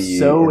literally see you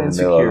so in the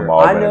middle of the mall.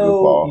 I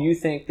know you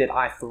think that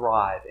I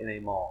thrive in a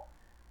mall.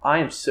 I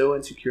am so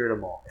insecure at a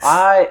mall.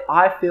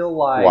 I feel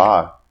like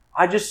why?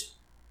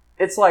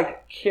 It's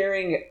like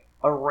carrying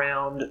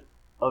around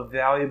a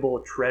valuable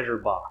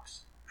treasure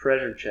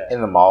chest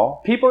in the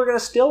mall. People are going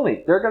to steal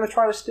me. They're going to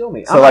try to steal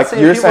me. So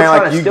you're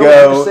saying you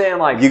go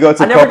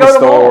to a couple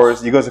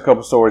stores, you go to a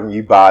couple stores and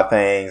you buy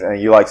things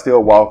and you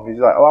still walk. You're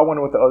like, oh, I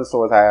wonder what the other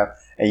stores have,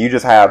 and you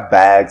just have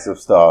bags of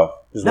stuff.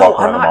 No,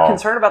 I'm not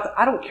concerned about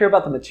I don't care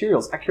about the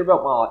materials. I care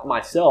about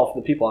myself,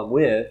 the people I'm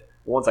with,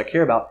 the ones I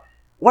care about.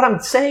 What I'm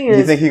saying is,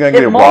 you think you're going to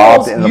get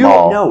robbed in the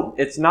mall? No,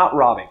 it's not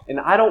robbing, and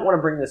I don't want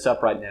to bring this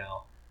up right now.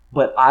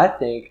 But I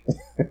think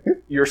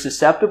you're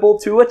susceptible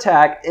to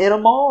attack in a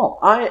mall.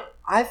 I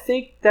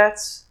think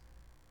that's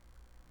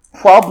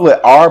probably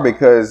are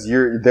because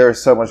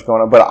there's so much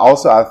going on. But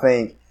also I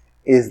think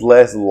it's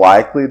less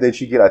likely that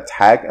you get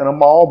attacked in a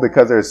mall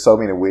because there's so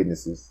many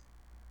witnesses.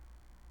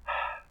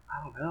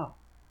 I don't know.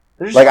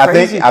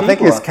 I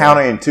think it's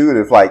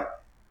counterintuitive.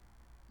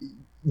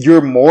 You're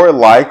more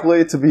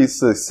likely to be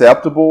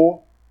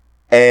susceptible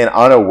and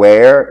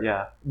unaware.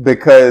 Yeah.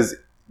 Because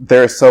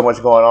there's so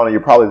much going on and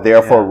you're probably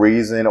there for a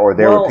reason or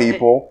there with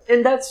people.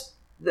 And that's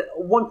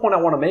one point I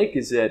want to make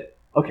is that,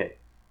 okay,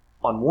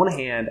 on one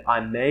hand, I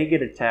may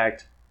get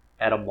attacked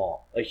at a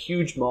mall, a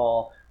huge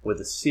mall with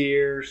a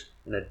Sears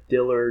and a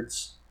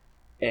Dillard's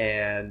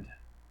and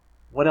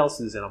what else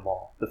is in a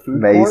mall? The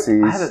food Macy's.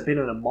 court? I haven't been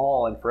in a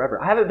mall in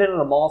forever. I haven't been in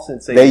a mall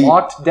since they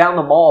locked down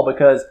the mall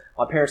because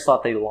my parents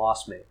thought they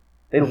lost me.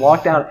 They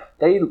locked down,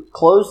 they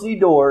closed the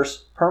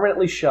doors,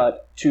 permanently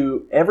shut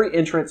to every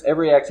entrance,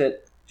 every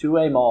exit to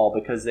a mall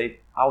because I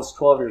was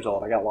 12 years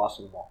old. I got lost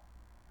in the mall.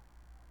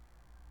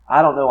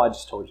 I don't know. I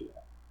just told you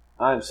that.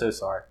 I am so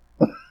sorry.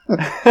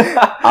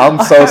 I'm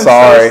so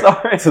sorry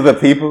to the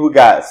people who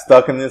got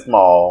stuck in this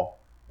mall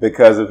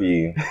because of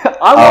you.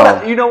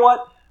 You know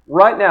what?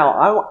 Right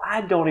now,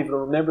 I don't even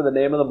remember the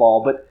name of the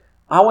mall, but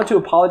I want to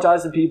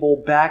apologize to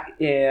people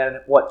back in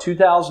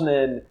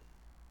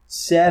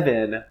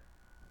 2007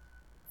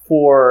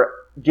 for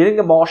getting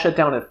the mall shut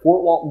down in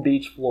Fort Walton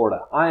Beach,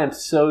 Florida. I am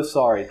so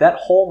sorry. That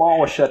whole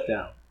mall was shut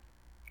down.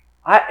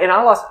 I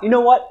lost. You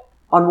know what?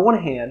 On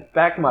one hand,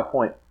 back to my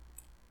point.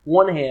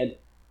 One hand,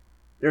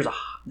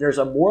 there's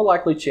a more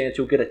likely chance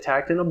you'll get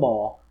attacked in a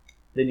mall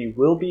than you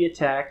will be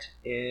attacked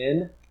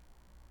in.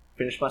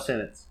 Finish my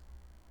sentence.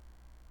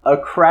 A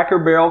Cracker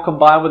Barrel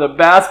combined with a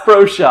Bass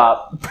Pro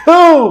Shop.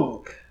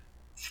 Boom.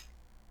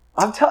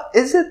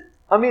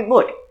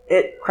 Look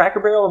at Cracker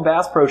Barrel and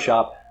Bass Pro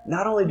Shop.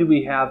 Not only do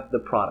we have the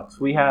products,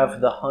 we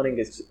have the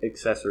hunting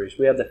accessories,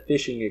 we have the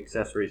fishing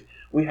accessories,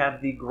 we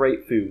have the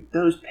great food,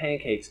 those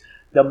pancakes,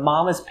 the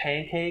Mama's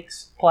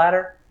Pancakes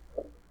platter,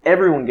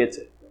 everyone gets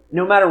it.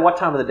 No matter what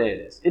time of the day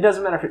it is. It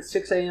doesn't matter if it's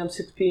 6 a.m.,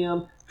 6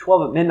 p.m.,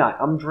 12 at midnight.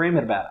 I'm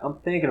dreaming about it. I'm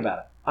thinking about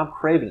it. I'm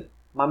craving it.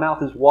 My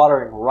mouth is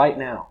watering right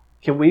now.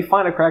 Can we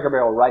find a Cracker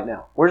Barrel right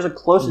now? Where's the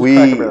closest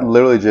Cracker Barrel? We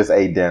literally just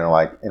ate dinner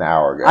an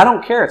hour ago. I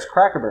don't care. It's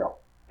Cracker Barrel.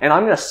 And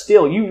I'm going to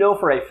steal,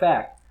 for a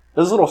fact,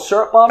 Those little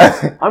syrup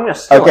bottles, I'm going to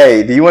steal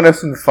Okay, do you want to know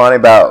something funny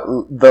about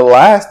the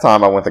last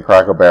time I went to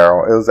Cracker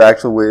Barrel? It was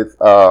actually with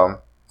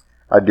our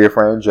dear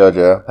friend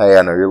JoJo. Hey,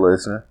 I know you're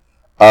listening.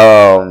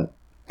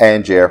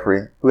 And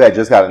Jeffrey, who had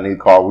just got a new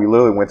car. We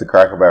literally went to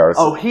Cracker Barrel.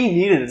 Oh, he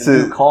needed a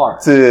new car.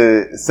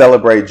 To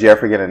celebrate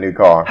Jeffrey getting a new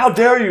car. How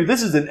dare you?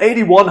 This is an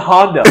 81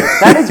 Honda.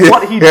 That is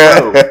what he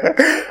drove.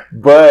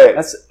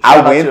 But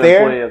I went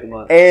there,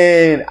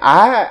 and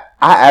I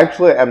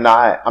actually am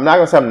not, I'm not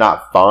going to say I'm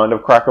not fond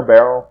of Cracker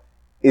Barrel.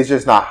 It's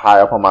just not high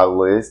up on my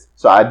list.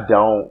 So I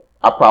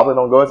probably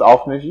don't go as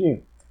often as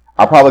you.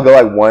 I probably go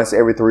like once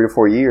every 3 to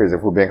 4 years,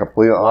 if we're being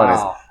completely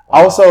honest. Wow.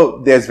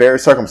 Also, there's very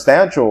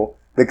circumstantial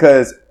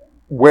because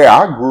where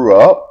I grew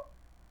up,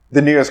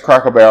 the nearest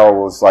Cracker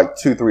Barrel was like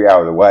 2-3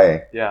 hours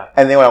away. Yeah.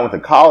 And then when I went to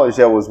college,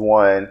 there was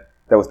one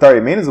that was 30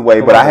 minutes away,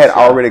 but I had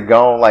already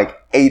gone like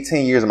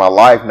 18 years of my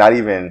life not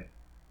even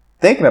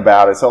thinking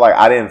about it. So like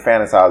I didn't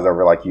fantasize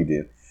over it like you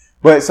did.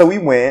 But so we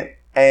went,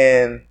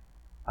 and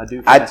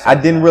I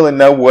didn't really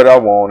know what I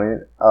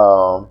wanted.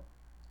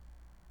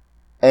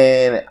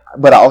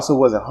 But I also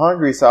wasn't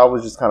hungry, so I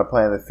was just kind of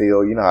playing the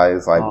field. You know how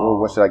it's like, well,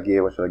 what should I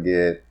get? What should I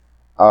get?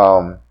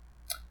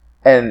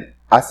 And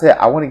I said,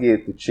 I want to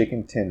get the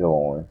chicken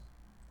tenderloin.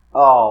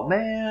 Oh,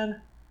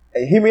 man.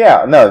 Hey, hear me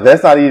out. No,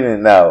 that's not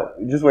even, no.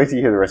 Just wait till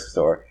you hear the rest of the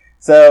story.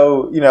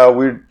 So,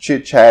 we're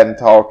chit-chatting,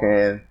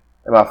 talking,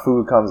 and my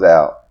food comes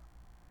out.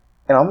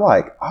 And I'm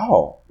like,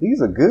 oh,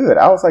 these are good.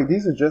 I was like,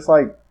 these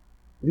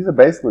are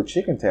basically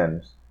chicken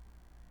tenders.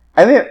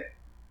 And then,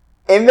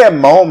 in that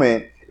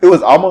moment, it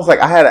was almost like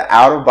I had an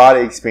out-of-body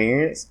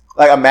experience.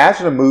 Like,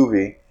 imagine a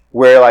movie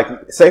where, like,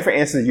 say for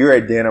instance, you're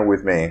at dinner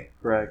with me.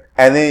 Correct.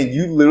 And then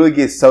you literally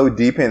get so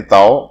deep in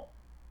thought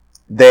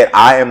that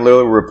I am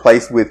literally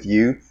replaced with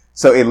you.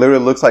 So it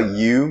literally looks like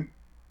you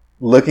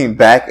looking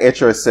back at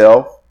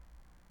yourself.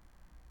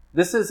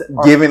 This is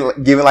giving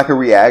like a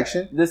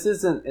reaction. This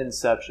isn't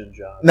Inception,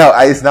 John. No,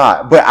 it's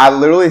not. But I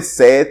literally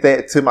said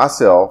that to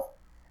myself.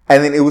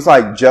 And then it was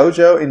like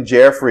JoJo and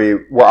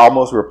Jeffrey were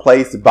almost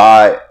replaced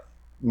by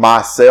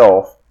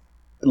myself,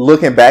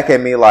 looking back at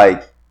me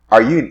like,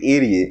 are you an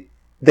idiot?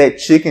 That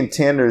chicken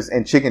tenders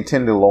and chicken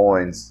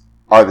tenderloins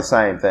are the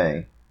same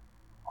thing.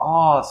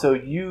 Oh, so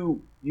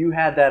you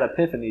had that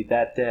epiphany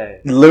that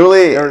day.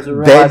 Literally,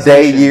 that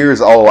day years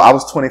old. I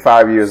was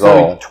 25 years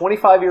old.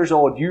 25 years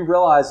old, you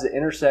realized the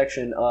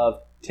intersection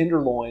of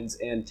tenderloins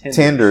and tenders.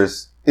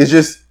 Tenders. It's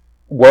just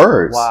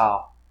words.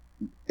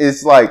 We're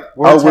like,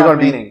 words we're going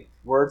to be...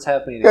 Words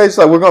have meaning. Yeah, it's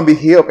like we're going to be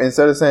hip.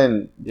 Instead of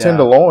saying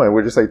tenderloin,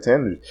 we'll just say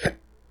tenders.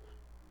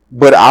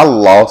 But I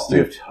lost it.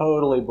 You've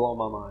totally blown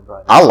my mind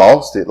right now. I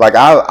lost it. Like,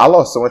 I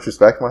lost so much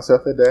respect for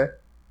myself that day.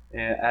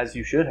 And as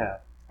you should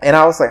have. And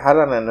I was like, how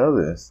did I not know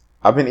this?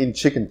 I've been eating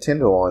chicken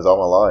tenderloins all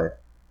my life.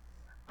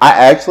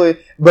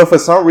 But for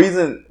some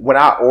reason, when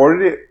I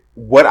ordered it,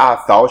 what I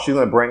thought she was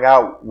going to bring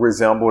out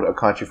resembled a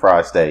country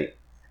fried steak.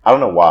 I don't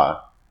know why.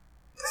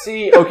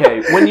 See,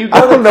 okay, when you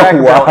go to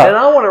Cracker Barrel, and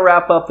I want to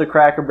wrap up the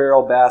Cracker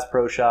Barrel Bass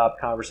Pro Shop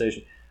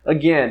conversation.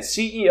 Again,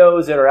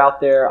 CEOs that are out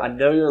there, I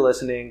know you're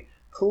listening.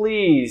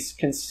 Please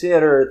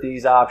consider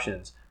these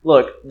options.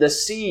 Look, the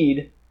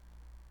seed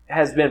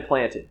has been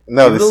planted.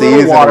 No, the seed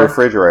is in the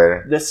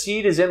refrigerator. The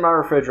seed is in my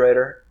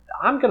refrigerator.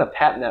 I'm going to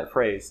patent that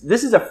phrase.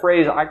 This is a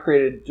phrase I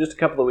created just a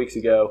couple of weeks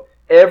ago.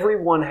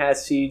 Everyone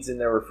has seeds in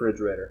their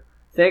refrigerator.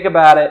 Think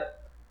about it.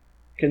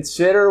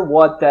 Consider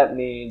what that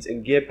means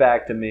and get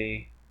back to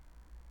me.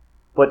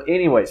 But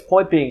anyways,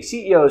 point being,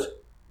 CEOs,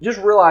 just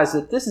realize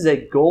that this is a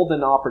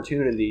golden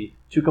opportunity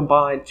to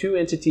combine two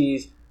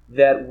entities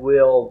that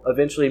will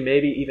eventually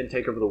maybe even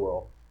take over the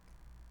world.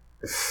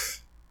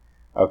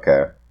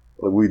 Okay.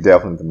 We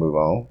definitely need to move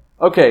on.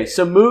 Okay,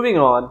 so moving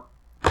on.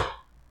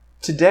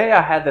 Today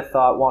I had the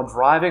thought while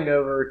driving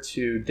over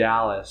to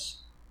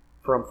Dallas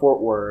from Fort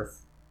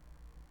Worth.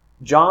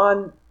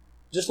 John,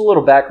 just a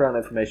little background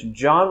information.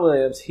 John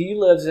Williams, he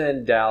lives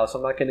in Dallas.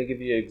 I'm not going to give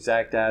you an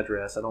exact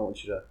address. I don't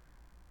want you to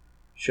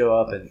show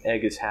up and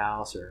egg his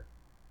house or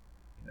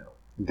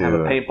have a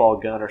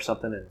paintball gun or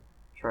something and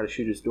try to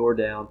shoot his door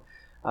down.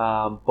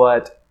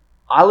 But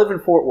I live in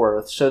Fort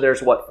Worth, so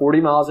there's,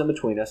 40 miles in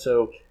between us.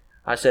 So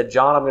I said,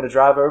 John, I'm going to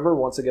drive over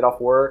once I get off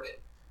work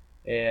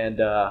and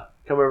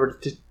come over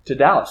to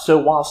Dallas. So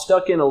while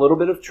stuck in a little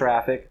bit of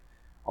traffic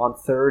on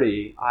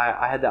 30,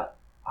 I had that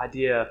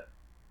idea.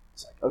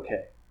 It's like,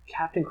 okay,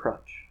 Captain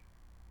Crunch.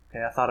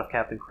 Okay, I thought of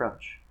Captain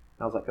Crunch.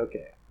 And I was like,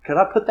 okay, could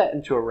I put that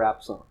into a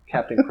rap song,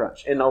 Captain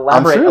Crunch, and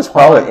elaborate? I'm sure it's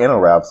probably in a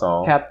rap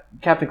song.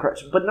 Captain Crunch,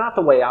 but not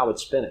the way I would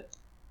spin it.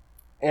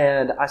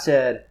 And I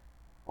said,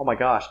 oh my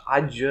gosh, I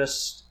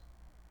just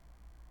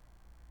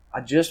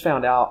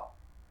found out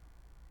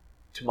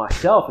to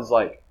myself is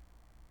like,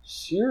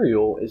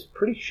 cereal is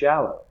pretty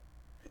shallow.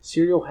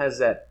 Cereal has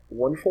that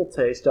wonderful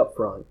taste up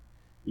front.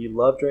 You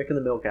love drinking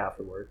the milk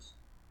afterwards.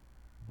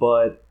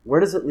 But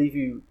where does it leave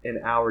you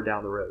an hour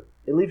down the road?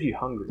 It leaves you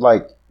hungry.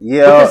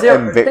 Because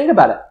think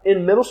about it.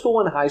 In middle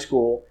school and high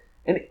school,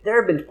 and there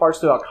have been parts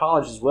throughout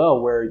college as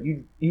well, where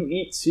you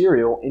eat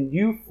cereal and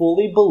you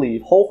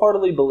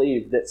wholeheartedly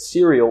believe that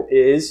cereal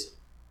is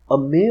a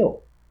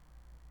meal.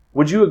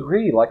 Would you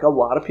agree? Like, a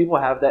lot of people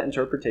have that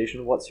interpretation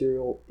of what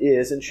cereal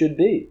is and should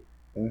be.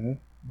 Mm-hmm.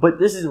 But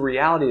this is the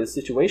reality of the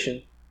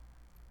situation.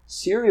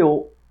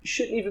 Cereal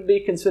shouldn't even be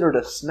considered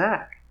a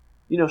snack.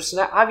 You know,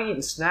 I've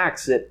eaten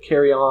snacks that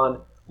carry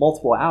on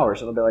multiple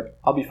hours, and I'll be like,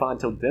 I'll be fine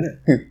till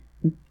dinner.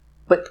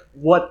 But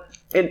what,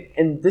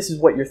 and this is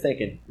what you're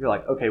thinking. You're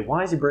like, okay,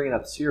 why is he bringing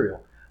up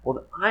cereal?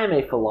 Well, I am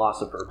a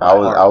philosopher by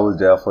heart. I was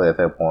definitely at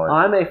that point.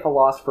 I'm a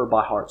philosopher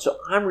by heart. So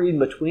I'm reading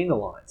between the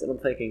lines, and I'm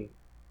thinking,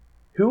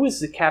 who is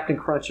the Captain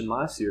Crunch in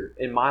my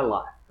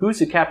life? Who's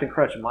the Captain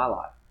Crunch in my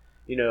life?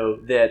 You know,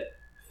 that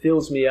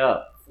fills me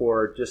up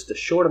for just a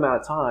short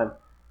amount of time,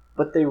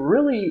 but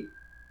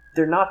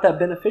they're not that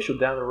beneficial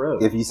down the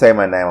road. If you say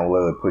my name, I'm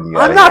literally putting you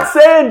out I'm of not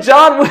here. saying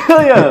John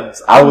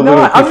Williams. I will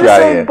literally put you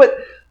out of here. But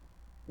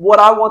what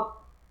I want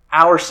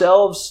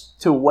ourselves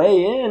to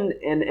weigh in,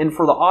 and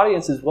for the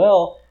audience as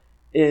well,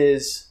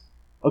 is,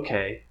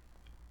 okay,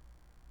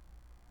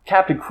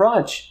 Captain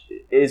Crunch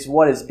is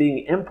what is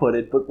being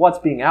inputted, but what's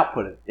being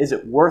outputted? Is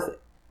it worth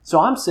it? So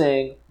I'm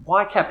saying,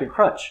 why Captain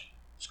Crunch?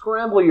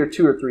 Scramble your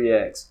 2 or 3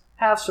 eggs.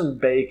 Have some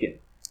bacon.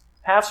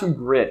 Have some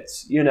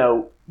grits. You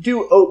know,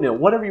 do oatmeal,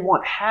 whatever you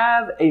want.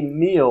 Have a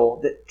meal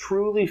that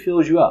truly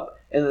fills you up.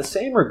 In the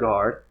same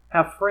regard,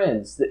 have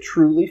friends that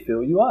truly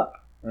fill you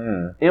up.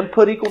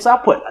 Input equals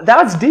output.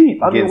 That's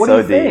deep. I mean, what do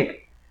you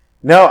think?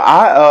 No,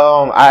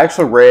 I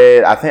actually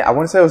read, I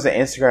want to say it was an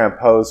Instagram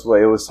post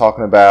where it was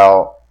talking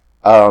about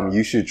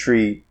you should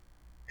treat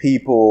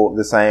people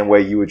the same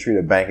way you would treat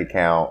a bank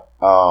account.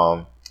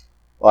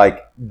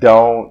 Like,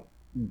 don't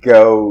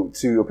go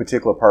to a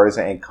particular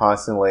person and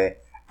constantly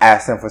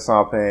ask them for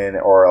something,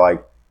 or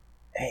like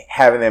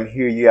having them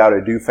hear you out or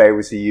do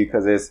favors to you,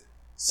 because there's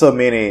so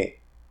many.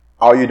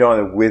 All you're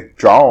doing is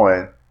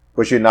withdrawing,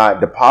 but you're not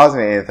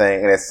depositing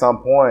anything, and at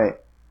some point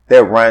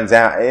that runs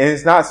out. And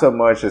it's not so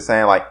much as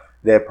saying like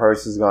that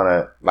person's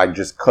gonna like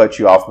just cut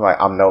you off and like,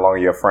 I'm no longer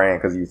your friend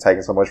because you've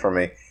taken so much from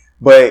me,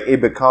 but it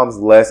becomes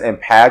less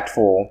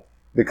impactful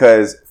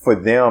because for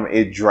them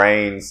it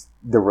drains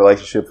the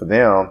relationship. For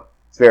them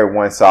it's very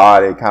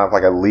one-sided, kind of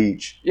like a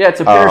leech. Yeah, it's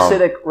a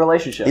parasitic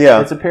relationship.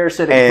 Yeah, it's a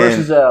parasitic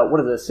versus what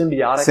is it,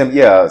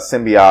 symbiotic?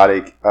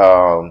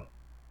 Symbiotic.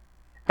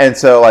 And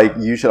so, like,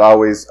 you should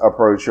always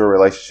approach your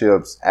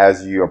relationships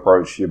as you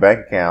approach your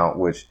bank account,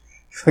 which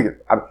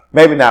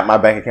maybe not my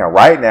bank account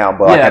right now,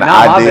 but like an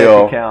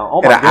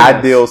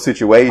ideal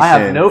situation. I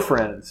have no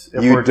friends.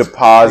 You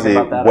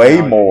deposit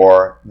way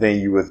more than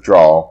you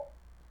withdraw.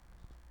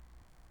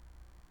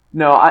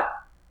 No, I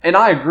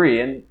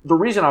agree. And the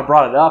reason I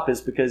brought it up is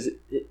because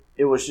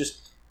it was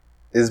just...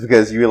 It's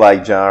because you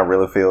like, John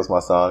really feels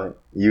my son.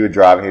 You were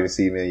driving here to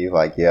see me, and you're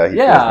like, yeah, he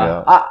feels me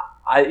out.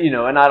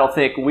 And I don't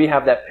think we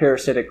have that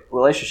parasitic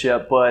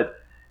relationship, but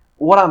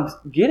what I'm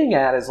getting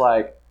at is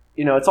like,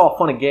 you know, it's all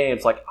fun and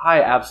games. Like,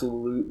 I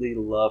absolutely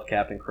love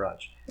Captain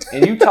Crunch.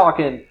 And you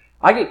talking,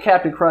 I get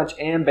Captain Crunch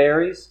and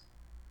berries.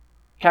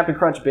 Captain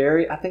Crunch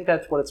berry, I think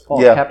that's what it's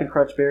called. Yeah. Captain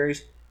Crunch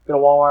berries. Go to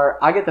Walmart.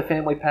 I get the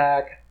family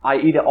pack. I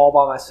eat it all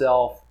by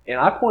myself. And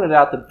I pointed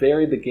out at the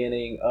very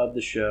beginning of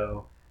the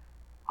show,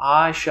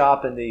 I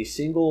shop in the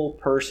single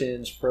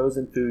person's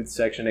frozen food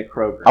section at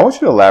Kroger. I want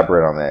you to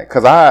elaborate on that,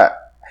 because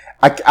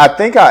I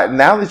think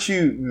now that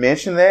you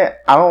mention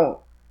that, I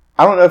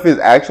don't know if it's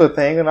actually a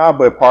thing or not,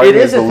 but part of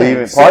me is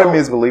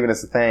believing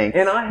it's a thing.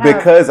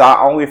 Because I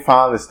only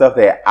find the stuff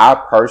that I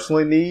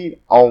personally need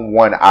on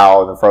one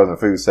aisle in the frozen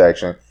food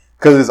section.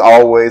 Because it's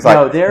always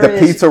like the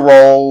pizza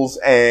rolls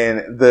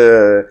and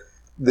the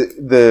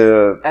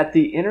at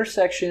the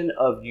intersection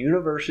of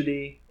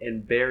University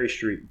and Berry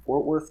Street in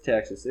Fort Worth,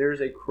 Texas, there's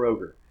a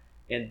Kroger,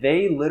 and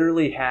they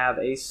literally have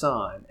a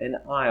sign, an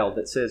aisle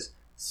that says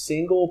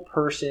single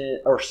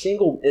person, or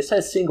single, it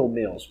says single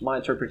meals. My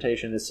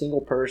interpretation is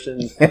single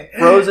person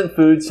frozen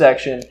food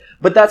section,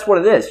 but that's what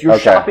it is. You're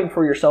shopping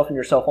for yourself and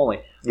yourself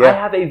only. Yeah. I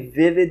have a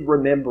vivid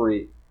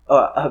memory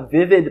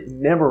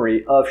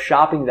of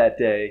shopping that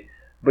day,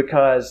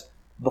 because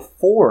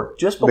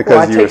just before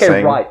I take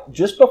a right,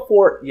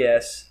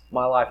 yes,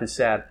 my life is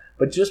sad,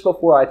 but just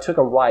before I took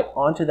a right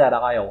onto that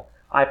aisle,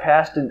 I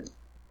passed an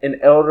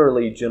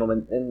elderly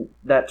gentleman, and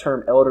that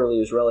term elderly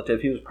is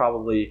relative. He was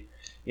probably,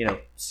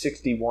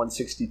 61,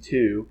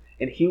 62,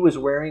 and he was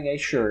wearing a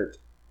shirt,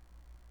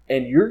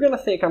 and you're going to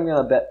think I'm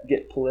going to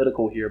get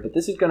political here, but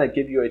this is going to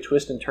give you a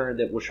twist and turn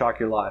that will shock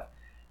your life.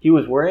 He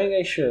was wearing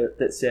a shirt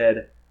that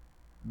said,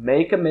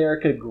 "Make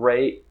America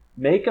Great,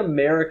 make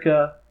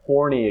America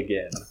horny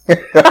again."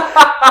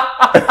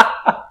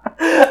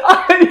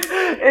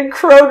 In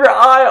Kroger,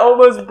 I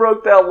almost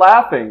broke down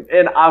laughing.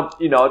 And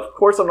of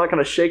course I'm not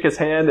going to shake his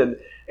hand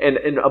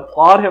and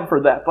applaud him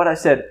for that. But I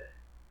said,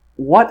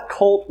 what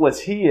cult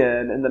was he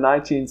in the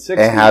 1960s?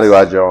 And how do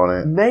I join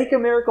it? Make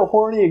America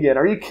horny again.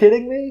 Are you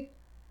kidding me?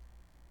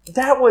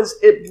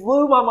 It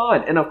blew my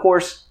mind. And of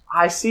course,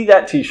 I see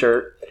that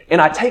t-shirt and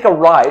I take a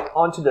right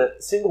onto the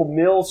single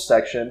meals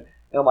section.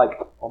 And I'm like,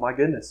 oh my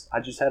goodness, I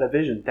just had a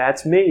vision.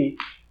 That's me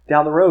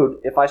down the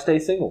road if I stay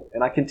single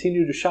and I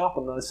continue to shop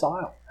on this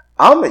aisle.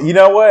 You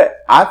know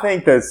what? I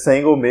think the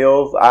single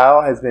meals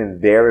aisle has been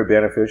very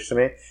beneficial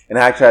to me. And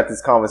I actually had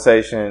this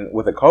conversation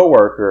with a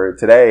coworker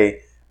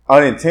today,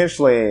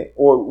 unintentionally,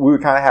 or we were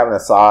kind of having a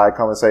side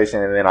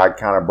conversation, and then I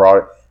kind of brought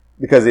it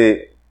because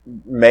it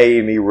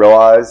made me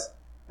realize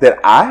that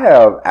I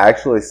have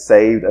actually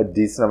saved a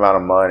decent amount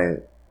of money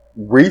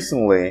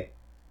recently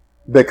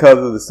because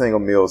of the single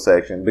meal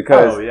section.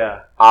 Because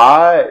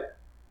I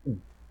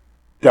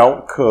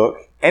don't cook,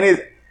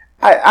 and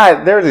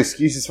there's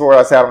excuses for it.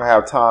 I say I don't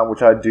have time,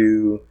 which I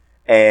do,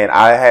 and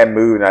I had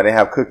moved and I didn't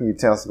have cooking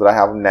utensils, but I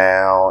have them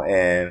now,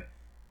 and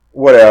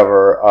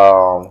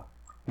whatever.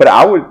 But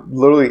I would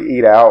literally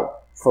eat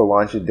out for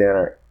lunch and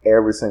dinner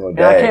every single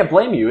day. And I can't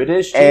blame you. It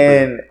is cheaper.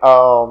 And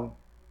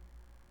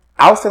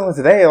I was telling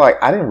today, like,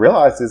 I didn't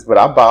realize this, but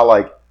I buy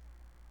like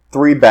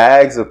 3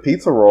 bags of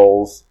pizza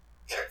rolls,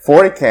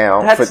 40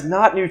 count. That's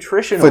not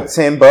nutritional. For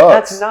 $10.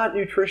 That's not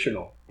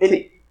nutritional.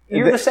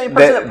 You're the same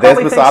person that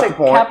probably thinks that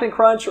Captain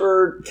Crunch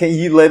or... Can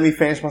you let me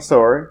finish my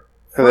story?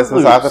 Because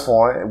that's beside the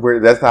point.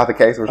 That's not the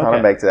case we're trying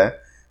to make today.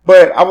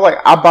 But I was like,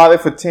 I bought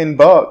it for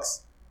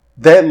 $10.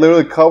 That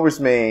literally covers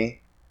me.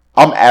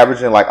 I'm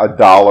averaging like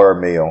 $1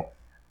 a meal.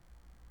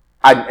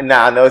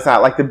 Now I know it's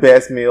not like the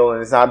best meal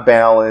and it's not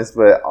balanced,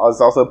 but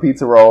it's also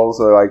pizza rolls.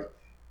 So like,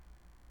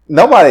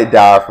 nobody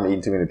died from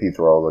eating too many pizza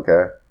rolls.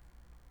 Okay,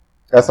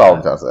 that's all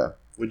I'm trying to say.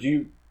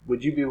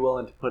 Would you be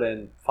willing to put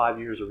in 5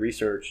 years of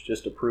research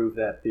just to prove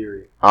that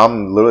theory?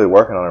 I'm literally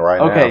working on it right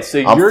now. Okay, so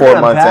I'm 4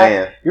 months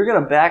in. You're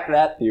going to back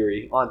that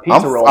theory on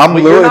pizza rolls,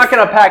 but you're not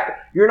going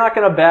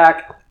to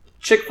back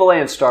Chick-fil-A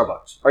and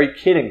Starbucks. Are you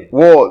kidding me?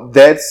 Well,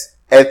 that's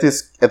at the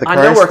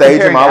current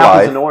stage of my life.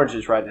 Apples and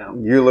oranges right now.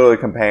 You're literally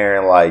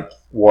comparing like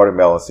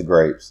watermelons to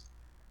grapes.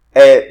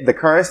 At the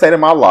current state of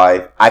my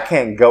life, I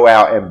can't go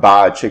out and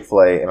buy a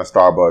Chick-fil-A and a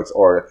Starbucks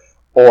or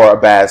a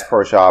Bass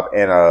Pro Shop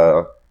and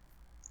a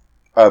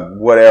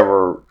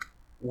whatever.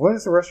 What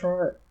is the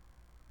restaurant?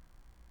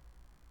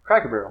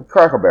 Cracker Barrel.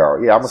 Cracker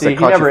Barrel. Yeah, I'm gonna say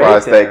Country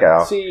Fried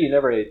Steakhouse. See, you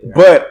never ate there.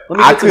 But let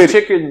me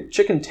get some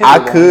chicken tenderloins. I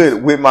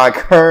could, with my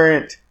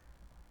current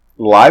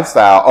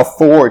lifestyle,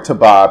 afford to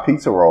buy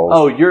pizza rolls.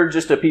 Oh, you're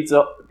just a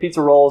pizza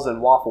rolls and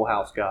Waffle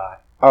House guy.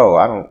 Oh,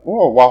 I don't.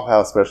 Well, Waffle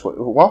House is for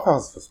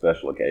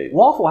special occasions.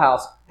 Waffle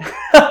House.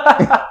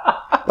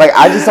 Like,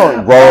 I just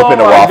don't roll up in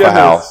a Waffle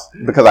House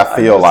because I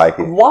feel like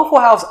it. Waffle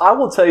House, I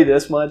will tell you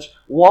this much.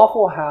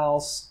 Waffle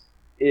House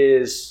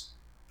is,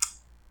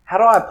 how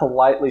do I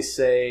politely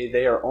say,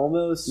 they are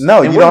almost...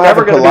 No, you don't have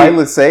to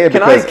politely say it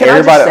because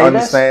everybody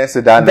understands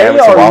the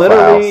dynamics of Waffle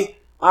House.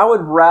 I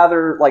would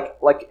rather, like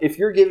if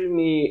you're giving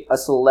me a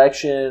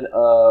selection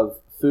of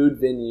food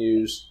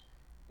venues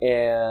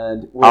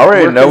and... I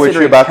already know what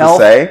you're about to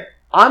say.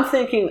 I'm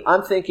thinking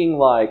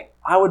like,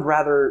 I would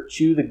rather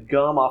chew the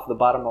gum off the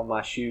bottom of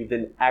my shoe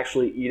than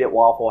actually eat at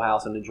Waffle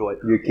House and enjoy it.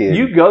 You're kidding.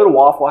 You go to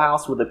Waffle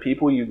House with the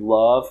people you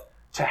love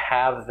to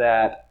have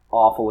that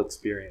awful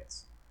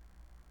experience.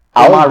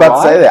 I was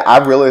about to say that. I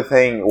really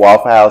think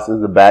Waffle House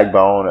is the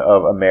backbone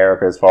of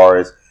America as far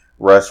as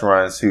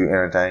restaurants who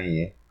entertain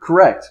you.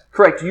 Correct.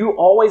 You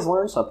always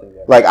learn something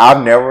there. Like,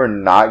 I've never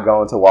not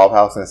gone to Waffle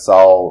House and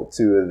saw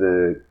 2 of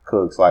the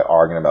cooks like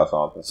arguing about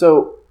something.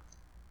 So,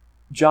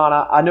 John,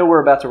 I know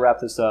we're about to wrap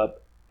this up.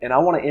 And I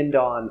want to end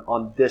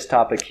on this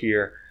topic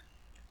here.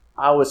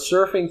 I was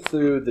surfing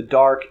through the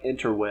dark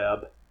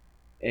interweb,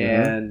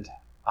 and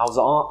I was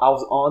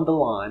on the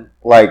line.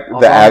 Like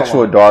the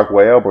actual dark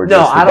web, or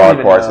just the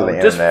dark parts of the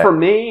internet? Just for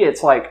me,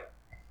 it's like,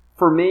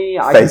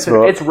 I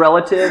consider it's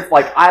relative.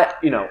 Like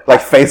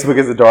like Facebook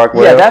is the dark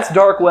web. Yeah, that's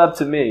dark web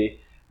to me.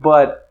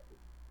 But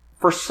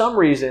for some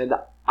reason,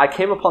 I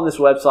came upon this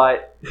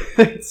website.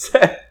 It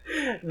said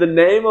the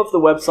name of the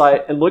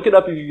website, and look it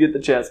up if you get the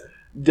chance.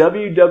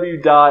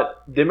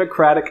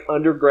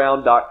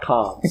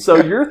 www.democraticunderground.com. So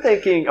you're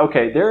thinking,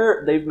 okay, they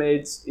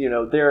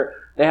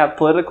have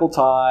political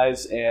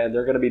ties and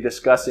they're going to be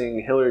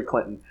discussing Hillary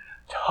Clinton.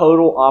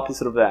 Total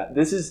opposite of that.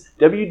 This is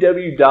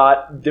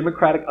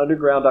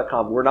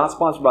www.democraticunderground.com. We're not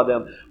sponsored by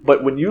them,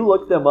 but when you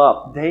look them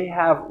up, they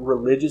have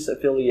religious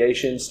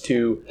affiliations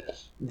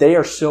they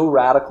are so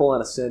radical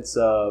in a sense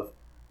of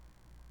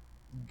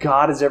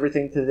God is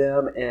everything to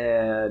them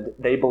and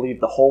they believe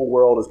the whole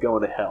world is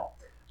going to hell.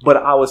 But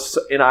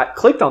I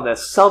clicked on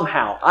this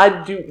somehow.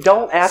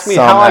 Don't ask me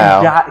how I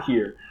got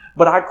here.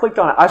 But I clicked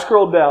on it. I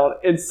scrolled down,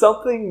 and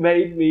something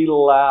made me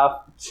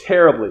laugh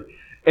terribly.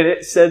 And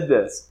it said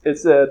this. It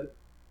said,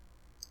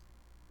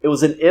 it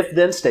was an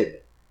if-then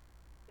statement.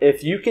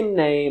 If you can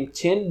name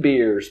 10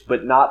 beers,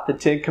 but not the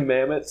 10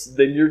 commandments,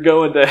 then you're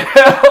going to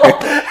hell.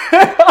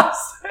 I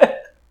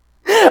said,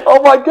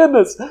 oh my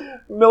goodness.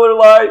 Miller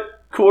Lite,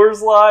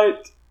 Coors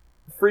Light,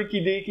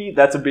 Freaky Deaky.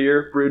 That's a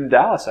beer brewed in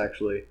Dallas,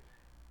 actually.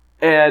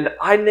 And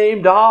I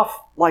named off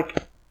like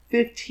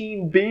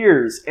 15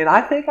 beers, and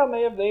I think I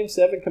may have named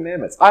 7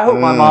 commandments. I hope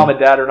my mom and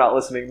dad are not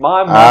listening.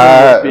 My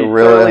mom would be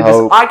really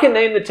I can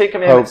name the 10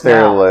 commandments now. Hope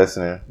they're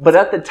listening. But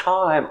at the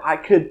time, I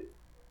could,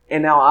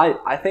 and now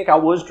I think I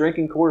was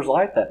drinking Coors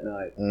Light that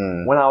night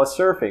when I was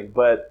surfing.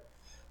 But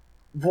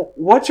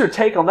What's your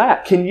take on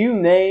that? Can you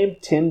name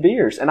 10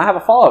 beers? And I have a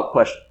follow-up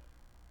question.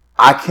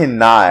 I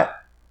cannot.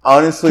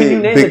 Honestly, can you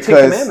name the 10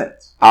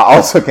 commandments? I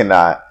also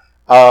cannot.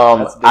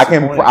 I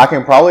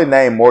can probably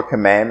name more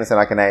commandments than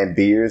I can name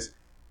beers,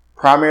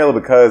 primarily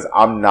because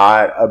I'm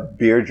not a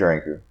beer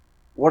drinker.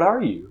 What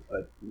are you?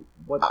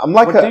 What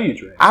do you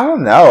drink? I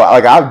don't know.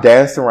 Like, I've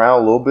danced around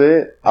a little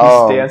bit.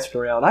 He's danced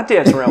around. I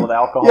danced around with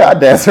alcohol. Yeah, I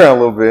danced around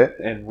a little bit.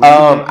 And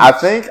I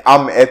think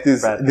I'm at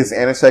this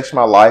intersection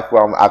of my life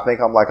where I think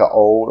I'm like an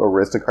old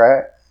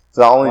aristocrat.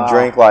 So I only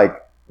drink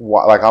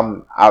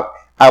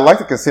I like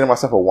to consider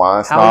myself a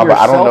wine snob, but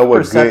I don't know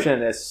what good.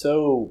 Is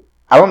so.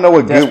 I don't know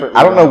what good.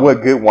 I don't know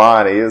what good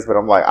wine is, but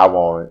I'm like, I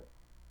want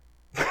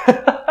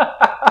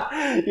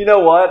it. You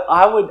know what?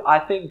 I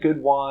think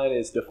good wine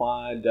is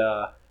defined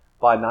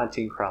by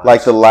 19 Crimes.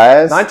 Like the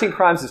last 19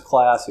 Crimes is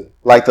classy.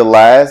 Like the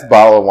last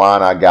bottle of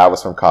wine I got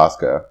was from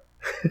Costco.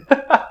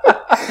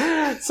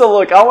 So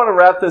look, I want to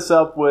wrap this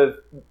up with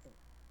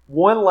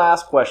one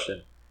last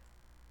question.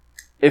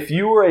 If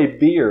you were a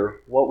beer,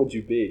 what would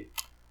you be?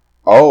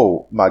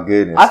 Oh my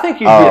goodness! I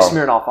think you'd be a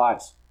Smirnoff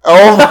Ice.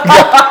 Oh my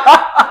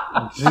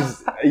god!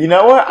 Just, you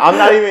know what? I'm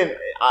not even.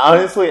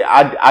 Honestly,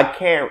 I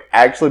can't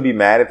actually be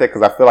mad at that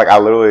because I feel like I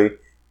literally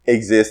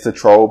exist to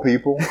troll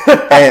people,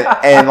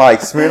 and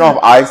like Smirnoff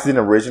Ice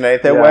didn't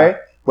originate that way,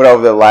 but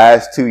over the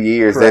last 2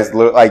 years, there's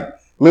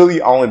literally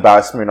only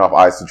buy Smirnoff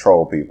Ice to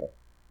troll people.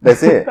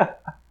 That's it,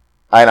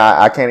 and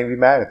I can't even be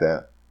mad at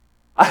that.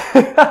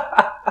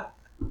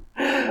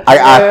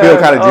 I feel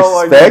kind of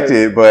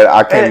disrespected, but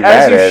I can't be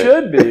mad at it. As you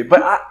should be.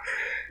 But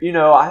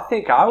I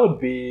think I would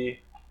be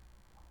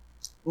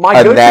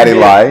a Natty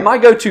Light. My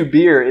go-to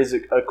beer is a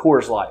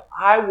Coors Light.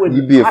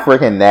 You'd be a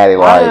freaking Natty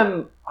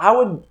Light. I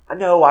would.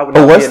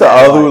 But what's the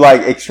other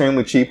like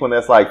extremely cheap one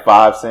that's like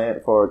 5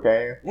 cents for a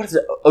can? What is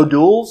it?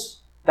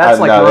 O'Doul's? That's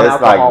like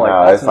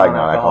non-alcoholic. That's like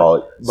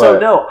non-alcoholic. So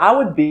no, I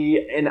would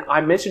be, and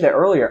I mentioned it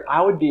earlier.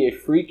 I would be a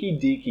Freaky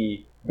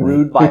Deaky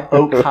brewed by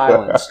Oak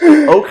Highlands.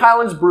 Oak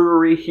Highlands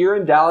Brewery here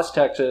in Dallas,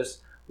 Texas.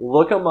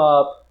 Look them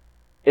up.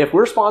 If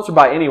we're sponsored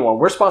by anyone,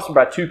 we're sponsored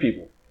by two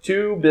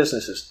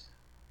businesses.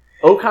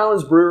 Oak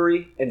Highlands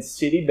Brewery and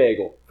City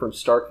Bagel from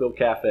Starkville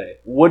Cafe.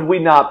 Would we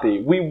not be?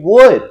 We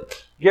would.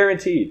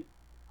 Guaranteed.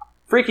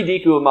 Freaky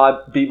Deaky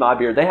would be my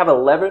beer. They have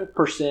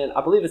 11%,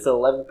 I believe it's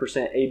 11%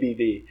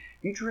 ABV.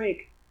 You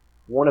drink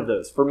one of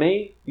those. For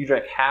me, you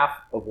drink half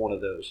of one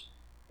of those.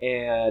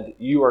 And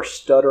you are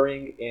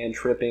stuttering and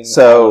tripping.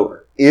 So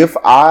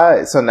now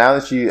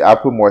that I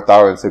put more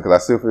thought into it because I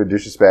still feel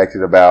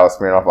disrespected about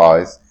Smirnoff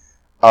Ice,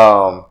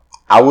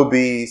 I would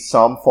be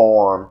some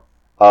form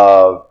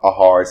of a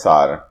hard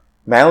cider,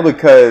 mainly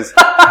because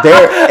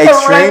they're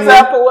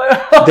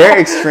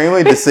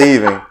extremely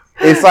deceiving.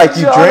 It's like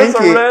you drink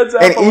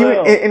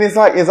it, and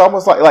it's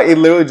almost like it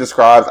literally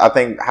describes I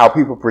think how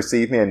people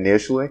perceive me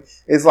initially.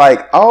 It's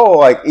like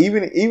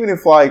even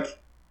if like.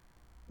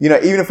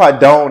 Even if I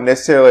don't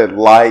necessarily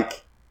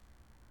like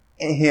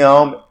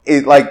him,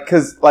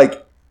 cause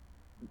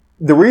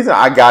the reason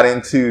I got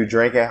into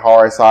drinking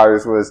hard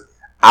ciders was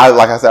I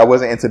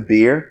wasn't into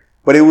beer,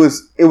 but it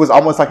was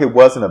almost like it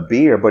wasn't a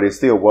beer, but it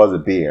still was a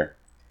beer.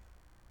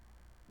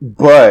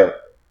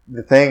 But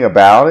the thing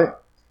about it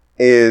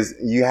is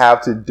you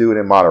have to do it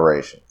in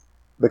moderation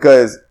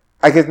because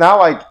it's not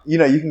like, you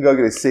can go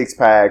get a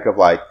 6-pack of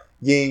like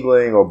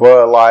Yingling or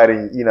Bud Light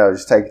and,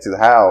 just take it to the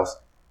house.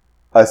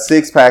 A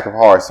 6-pack of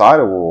hard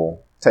cider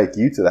will take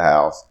you to the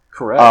house.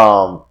 Correct.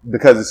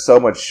 Because there's so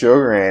much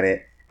sugar in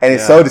it. And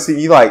it's so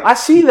deceiving. I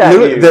see that.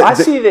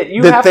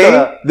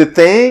 The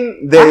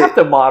thing that I have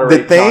to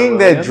moderate. The thing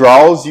that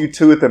draws you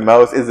to it the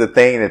most is the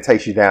thing that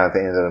takes you down at the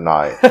end of the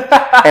night.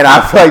 And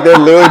I feel like they're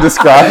literally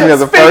describing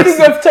as a person.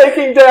 Speaking of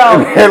taking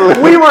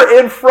down, we were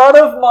in front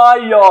of my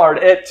yard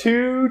at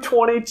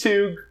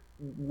 222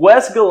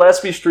 West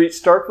Gillespie Street,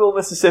 Starkville,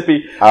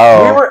 Mississippi.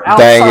 Oh, we were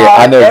outside dang it.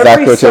 I know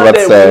exactly what you're about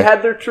to say. We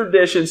had their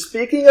tradition.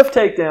 Speaking of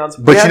takedowns.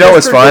 But you know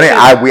what's funny?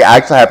 We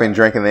actually have been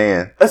drinking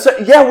then.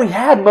 We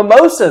had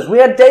mimosas. We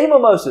had day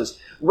mimosas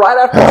right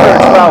after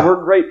church. Wow,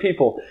 we're great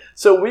people.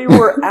 So we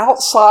were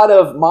outside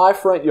of my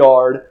front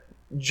yard.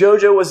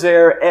 JoJo was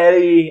there.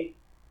 Eddie,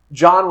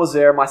 John was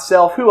there.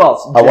 Myself. Who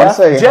else? I want to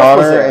say Jeff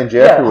Hunter was there. and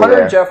Jeff were there.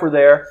 Hunter and Jeff were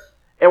there.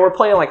 And we're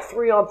playing like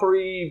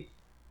 3-on-3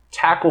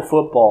 tackle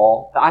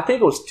football. I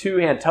think it was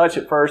 2-hand touch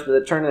at first, but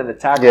it turned into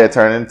tackle. Yeah, it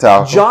turned into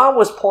tackle. John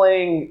was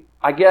playing,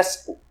 I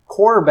guess,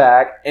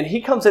 cornerback, and he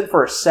comes in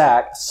for a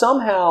sack.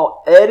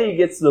 Somehow, Eddie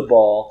gets the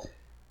ball.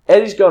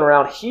 Eddie's going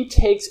around. He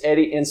takes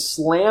Eddie and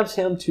slams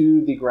him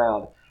to the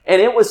ground. And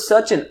it was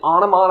such an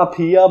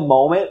onomatopoeia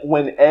moment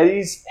when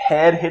Eddie's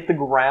head hit the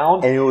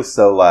ground. And it was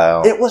so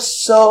loud. It was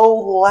so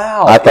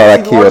loud. I thought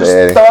I killed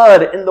Eddie.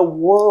 Thud in the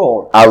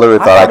world. I literally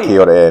thought I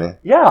killed Eddie.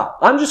 Yeah,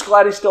 I'm just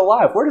glad he's still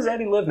alive. Where does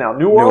Eddie live now?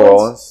 New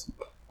Orleans?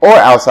 Or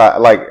outside,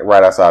 like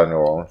right outside of New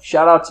Orleans.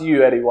 Shout out to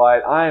you, Eddie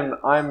White.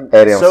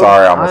 Eddie, I'm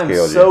sorry I almost killed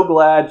you. I'm so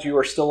glad you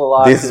are still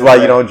alive. This is why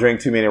you don't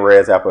drink too many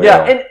Reds Apple Ale.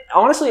 Yeah, and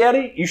honestly,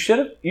 Eddie, you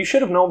should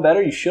have known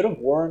better. You should have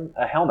worn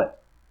a helmet.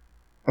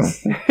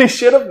 You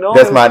should have known.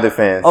 That's my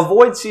defense.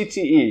 Avoid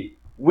CTE.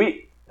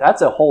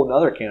 That's a whole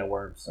nother can of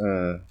worms.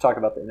 Talk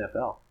about the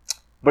NFL.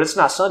 But it's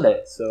not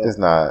Sunday, so... It's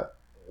not.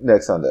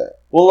 Next Sunday.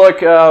 Well,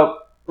 look,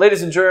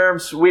 ladies and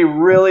germs, we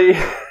really...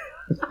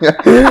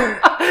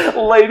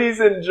 Ladies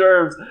and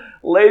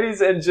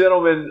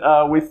gentlemen,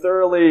 we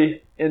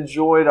thoroughly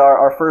enjoyed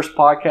our first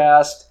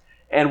podcast.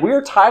 And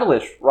we're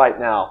titleless right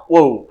now.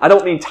 Whoa, I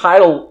don't mean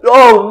title...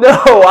 Oh,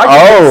 no, I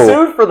can get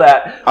sued for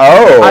that.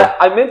 Oh.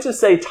 I meant to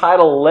say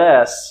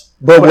titleless...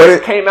 But what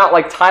it came out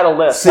like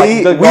titleless.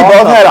 See, like we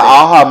both had an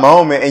aha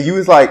moment, and you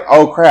was like,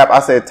 "Oh crap!" I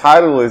said,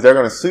 "Titleless, they're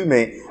gonna sue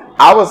me."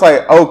 I was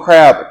like, "Oh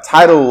crap,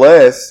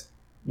 titleless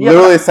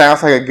literally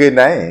sounds like a good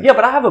name." Yeah,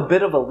 but I have a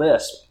bit of a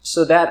lisp,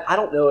 so that I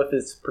don't know if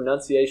it's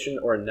pronunciation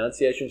or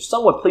enunciation.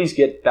 Someone please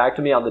get back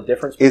to me on the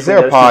difference. Is there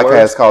a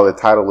podcast called the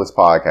Titleless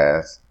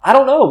Podcast? I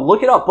don't know.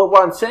 Look it up. But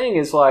what I'm saying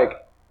is,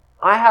 like,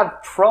 I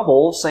have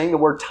trouble saying the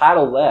word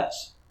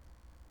titleless.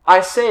 I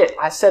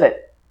said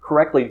it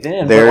correctly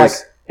then, but like.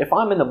 If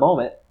I'm in the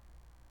moment,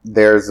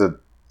 there's a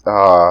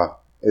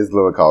it's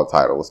literally called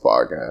Titleless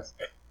Podcast.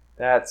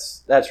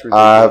 That's ridiculous.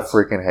 I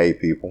freaking hate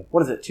people.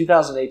 What is it?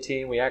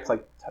 2018. We act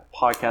like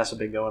podcasts have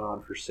been going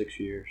on for 6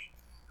 years,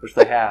 which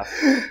they have.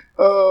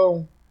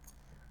 All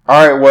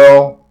right.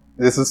 Well,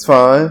 this is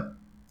fun,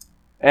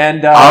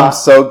 and I'm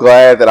so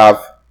glad that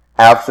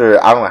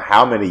after I don't know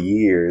how many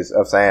years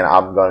of saying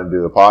I'm going to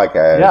do the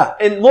podcast. Yeah,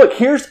 and look,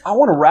 I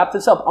want to wrap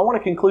this up. I want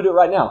to conclude it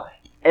right now.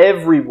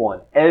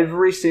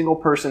 Every single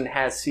person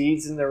has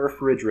seeds in their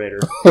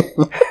refrigerator.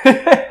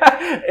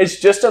 It's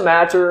just a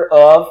matter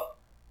of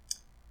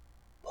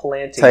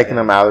planting taking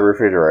them out of the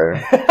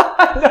refrigerator.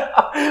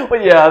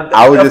 Well, yeah,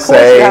 I would just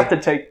say you have to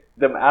take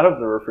them out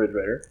of the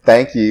refrigerator.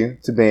 Thank you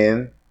to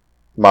being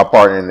my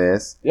partner in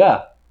this.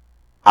 Yeah.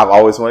 I've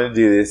always wanted to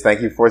do this.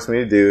 Thank you for forcing me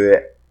to do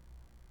it.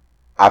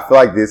 I feel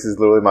like this is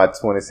literally my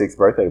 26th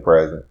birthday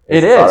present.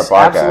 It is,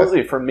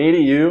 absolutely. From me to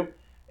you.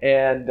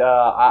 And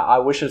I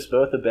wish us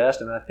both the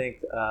best, and I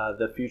think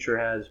the future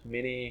has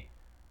many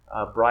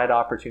bright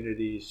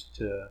opportunities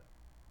to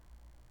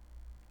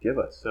give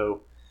us.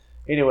 So,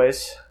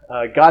 anyways,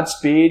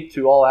 Godspeed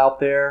to all out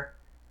there,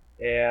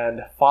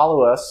 and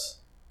follow us,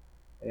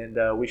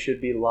 and we should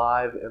be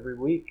live every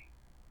week.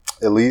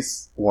 At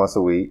least once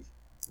a week,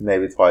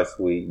 maybe twice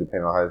a week,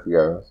 depending on how it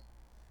goes.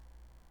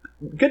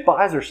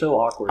 Goodbyes are so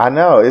awkward. I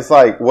know. It's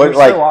like, what? They're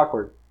like, so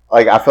awkward.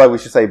 Like, I feel like we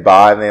should say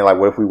bye, and then, like,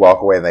 what if we walk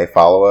away and they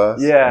follow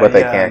us? Yeah, but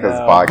they can't because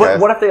it's a podcast. But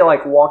what if they,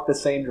 like, walk the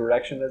same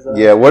direction as us?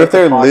 Yeah, what if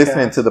they're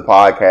listening to the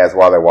podcast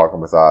while they're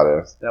walking beside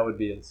us? That would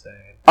be insane.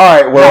 All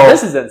right, well... No,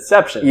 this is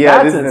Inception.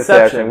 Yeah, this is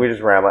Inception. We're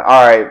just rambling.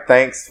 All right,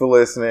 thanks for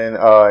listening,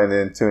 and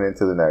then tune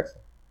into the next one.